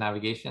the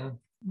navigation.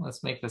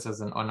 Let's make this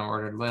as an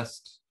unordered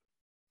list.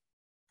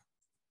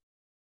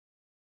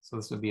 So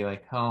this would be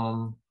like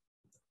home.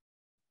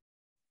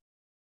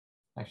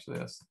 Actually,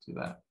 let's do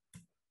that.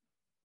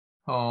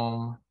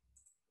 Home.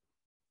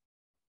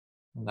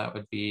 And that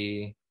would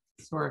be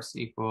source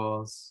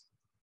equals,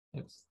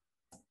 oops,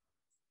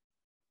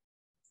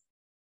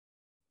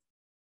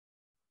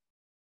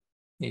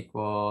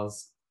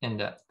 equals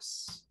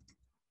index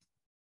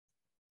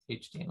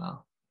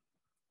HTML.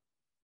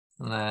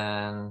 And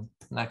then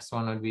the next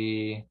one would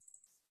be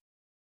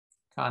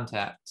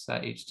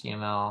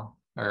contact.html,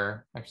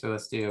 or actually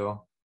let's do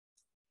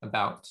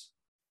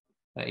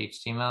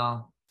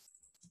about.html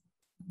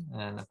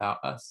and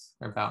about us,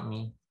 or about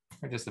me,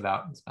 or just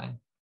about, it's fine.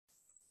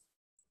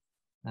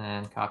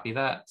 And copy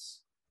that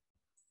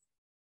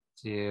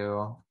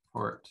to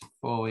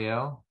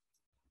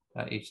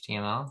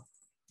portfolio.html,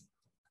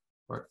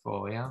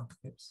 portfolio,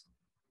 oops,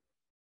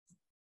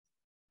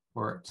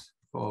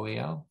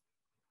 portfolio.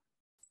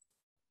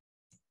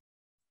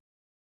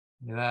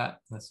 Do that.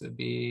 This would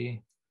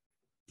be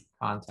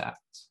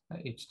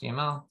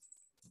contact.html,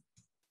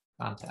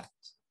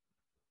 contact.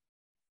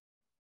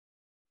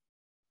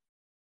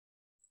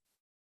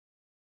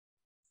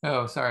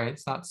 Oh, sorry,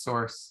 it's not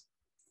source.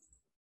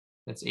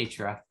 It's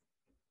href.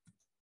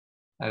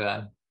 My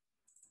bad.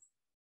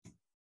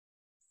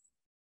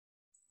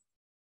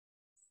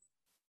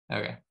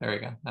 Okay, there we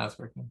go. Now it's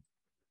working.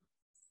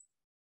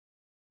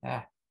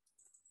 Yeah.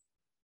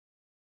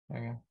 There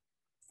we go.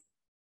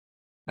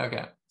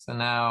 Okay, so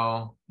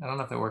now, I don't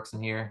know if it works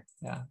in here.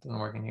 Yeah, it doesn't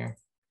work in here.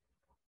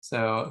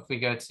 So if we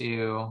go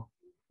to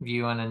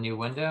view on a new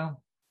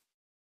window,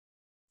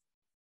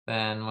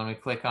 then when we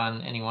click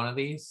on any one of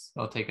these,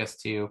 it'll take us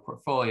to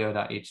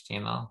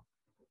portfolio.html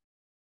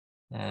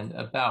and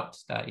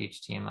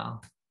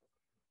about.html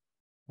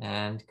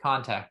and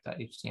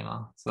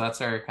contact.html. So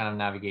that's our kind of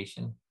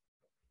navigation.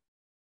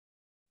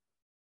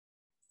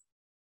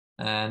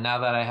 And now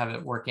that I have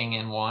it working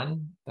in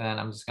one, then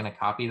I'm just going to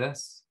copy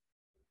this.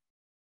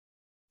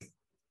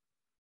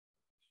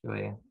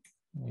 Actually,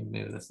 let me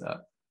move this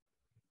up.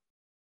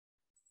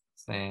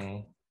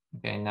 Say,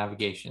 okay,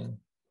 navigation.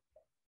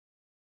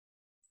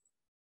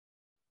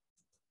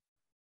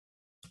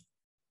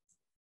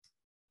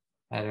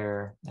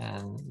 Header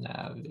and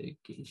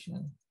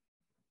navigation.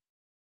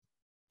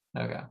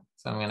 Okay,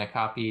 so I'm going to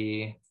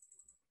copy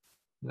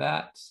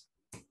that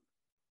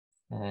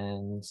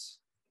and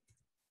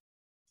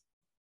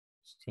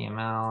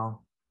HTML,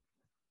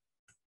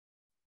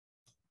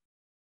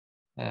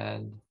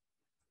 head,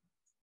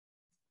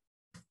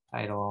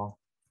 title,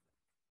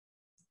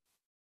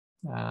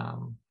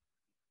 and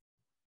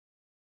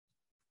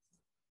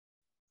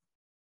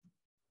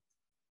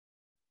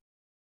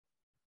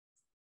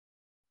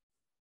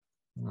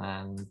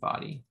then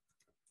body.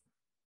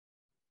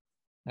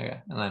 Okay,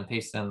 and then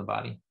paste it in the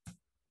body.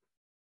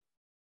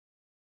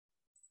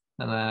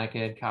 And then I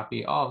could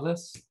copy all of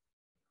this,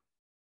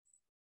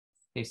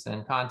 paste it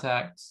in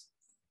contacts,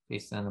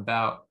 paste it in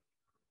about.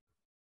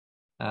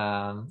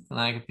 And then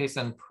I could paste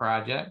in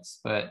projects,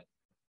 but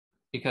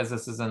because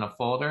this is in a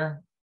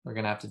folder, we're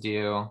gonna have to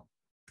do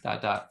 //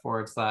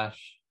 //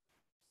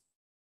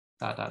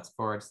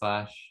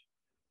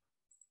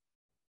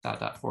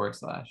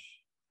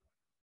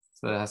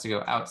 So it has to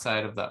go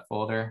outside of that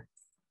folder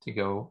to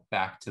go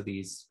back to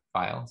these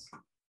files.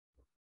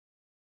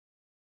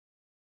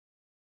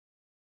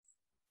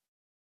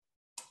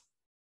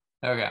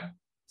 Okay,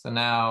 so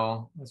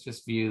now let's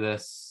just view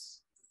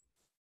this.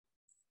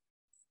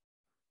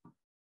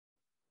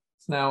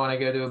 So now when I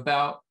go to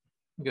about,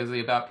 it goes to the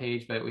about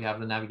page, but we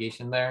have the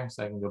navigation there.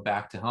 So I can go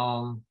back to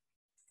home,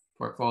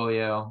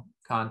 portfolio,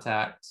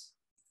 contact.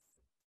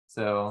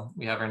 So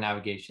we have our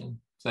navigation.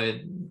 So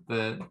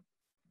the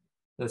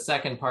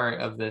second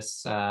part of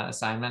this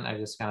assignment, I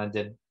just kind of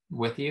did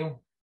with you.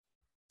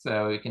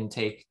 So you can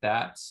take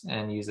that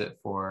and use it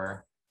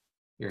for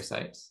your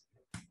sites.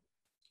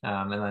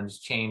 And then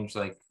just change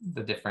like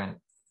the different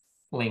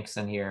links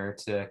in here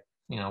to,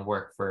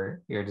 work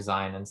for your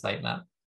design and sitemap.